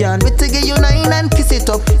naughty. He can't wait to give you nine and kiss it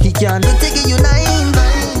up. He can't wait to give you nine.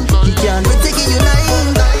 He can't wait to give you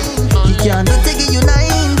nine. He can't wait to give you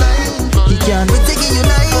nine. He can't wait to give you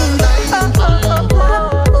nine.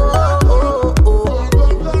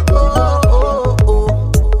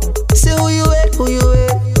 Say who you with, who you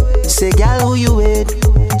with. Say gal, who you with.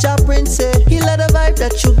 Jah Prince say he love the vibe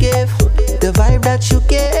that you give, the vibe that you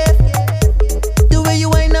give. The way you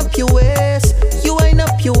wind up your waist, you wind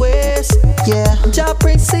up your waist, yeah. Jah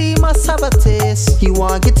Prince say he must have a taste. He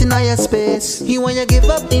want get in your space. He want you give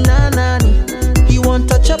up the nanani. He want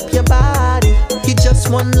touch up your body. He just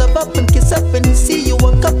want love up and kiss up when he see you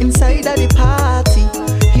walk up inside of the party.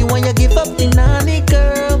 He want you give up the nanny,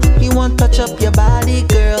 girl. He want touch up your body,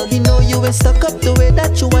 girl. He know you ain't stuck up the way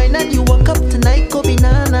that you whine and you walk up tonight. Go be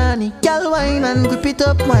nanani. Girl, whine and grip it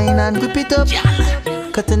up, whine and grip it up.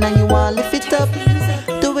 Cut and now you want lift it up.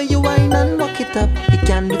 The way you whine and walk it up. He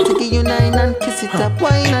can't wait to give you nine and kiss it up.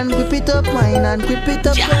 Whine and grip it up, whine and grip it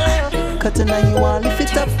up, girl. Cut and now you want lift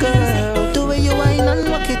it up, girl. The way you whine and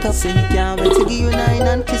walk it up. Say he can't wait to give you nine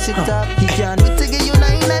and kiss it up. He can't wait to give you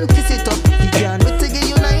nine and kiss it up. He can't wait to give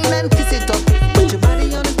you nine and kiss it up. Put your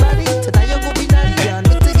body on his body, tonight you go be naughty. He can't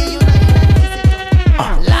wait to give you nine and kiss it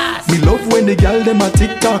up. Me love when the gal dem a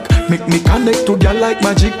TikTok. Make me connect to gal like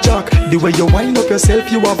magic jack. The way you wind up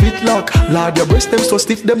yourself, you have it lock. Lord, your breast them so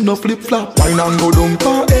stiff, them no flip flop. Wine and go down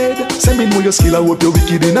for head. Send me know your skill, I hope you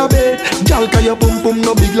wicked in a bed. Gal, cause your pum pum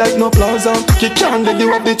no big like no plaza. You can't get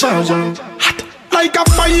you up the charger. Hot like a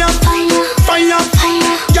fire, fire, fire,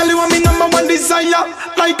 fire. Girl, you want me number one desire.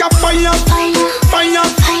 Like a fire, fire, fire,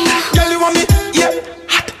 fire. Girl, you want me, yeah.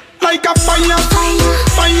 Hot like a fire, fire,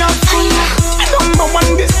 fire, fire. Number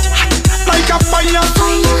one this. Like a fire,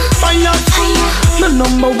 fire, fire, fire. My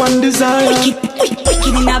number one desire.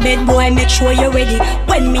 Wicked in a bed, boy, make sure you're ready.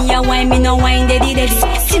 When me a wine, me no wine, daddy, daddy.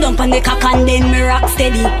 Sit up on the cock and then me rock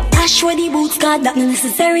steady. Dash where the boots, God, that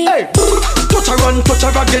necessary. Hey, touch her run, touch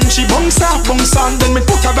her again. She bounce off, then me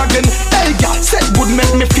put her again. Hey, girl, said good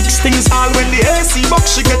make me fix things all when the AC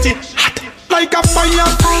box she get it hot. Like a fire,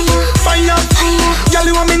 fire, fire, fire. Girl,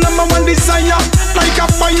 you want me number one desire. Like a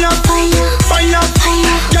fire, fire, fire,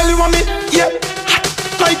 fire. Girl, you want me, yeah, hot.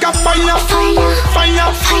 Like a fire, fire,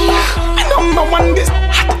 fire, fire. Number one this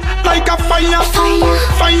hot. Like a fire, fire,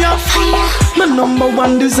 fire, fire. My number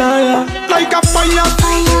one desire. Like a fire,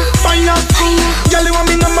 fire, fire, fire. Girl, you want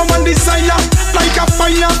me number one desire. Like a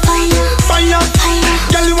fire, fire, fire, fire.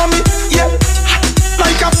 Girl, you want me, yeah, hot.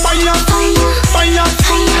 Like a fire, fire, fire,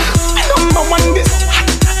 fire. Number one this hot.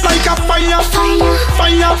 Like a fire, fire,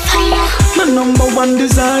 fire, fire. My number one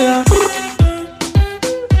desire.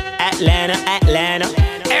 Atlanta, Atlanta.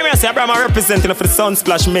 Hear me say, I'm representing for the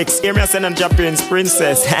Sunsplash Mix. Hear me say, I'm Japanese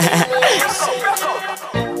princess.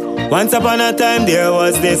 Once upon a time, there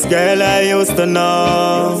was this girl I used to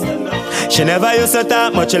know. She never used to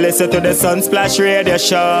talk much, listen to the Sunsplash radio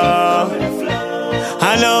show.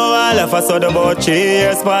 I know all of us had about 3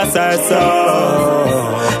 years past her so.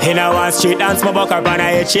 In a one street dance, my buck up on a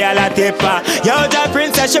head, she all a tipper. Yo, the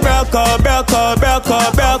princess, she broke out.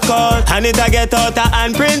 And it a get out her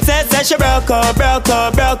hand, princess says she broke out.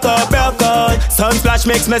 Sunsplash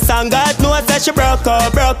makes me song, God knows that she broke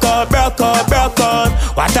out.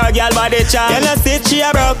 What a girl body chat. You know see she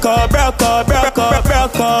a broke out.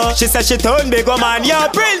 out. She said she turn big man, yo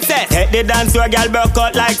princess. Take the dance where girl broke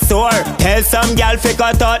out like sore. Tell some girl fi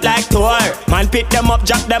cut out like tour. Man pick them up,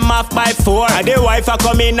 drop them off by 4. And the wife a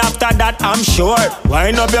come in after that, I'm sure.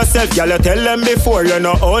 Wind up yourself, girl, you tell them before. You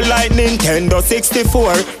know old like Nintendo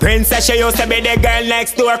 64. Princess, she used to be the girl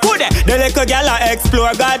next door. Could the little girl a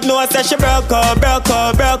explore. God knows that she broke out.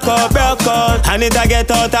 And it a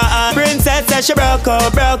get out of hand. Princess said she broke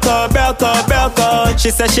out. She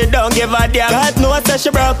said she don't give a damn. God knows that she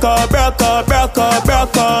broke out.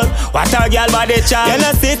 What a girl body chat. You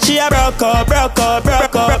know see she a broke out.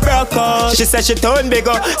 She said she turn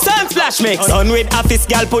bigger. Sun splash mix. Sun with office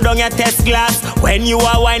girl put on your test glass. When you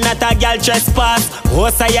are wine at a girl trespass.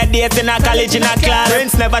 Most of your dates in a college in a class.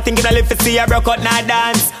 Prince never think it'll live to see a broke out na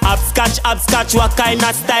dance. Upscotch, what kind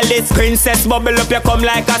of stylist? Princess bubble up, you come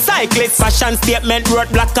like a cyclist. Fashion statement, wrote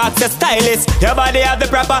black ox, a stylist. Your body have the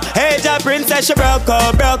proper age of princess. She broke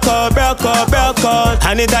out.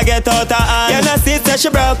 And it a get out of hand. You know see, say she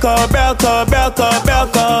broke out.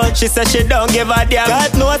 She said she don't give a damn.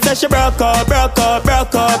 God knows that she broke out.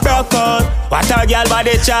 What a girl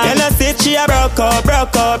body chat. You know see, she a broke out.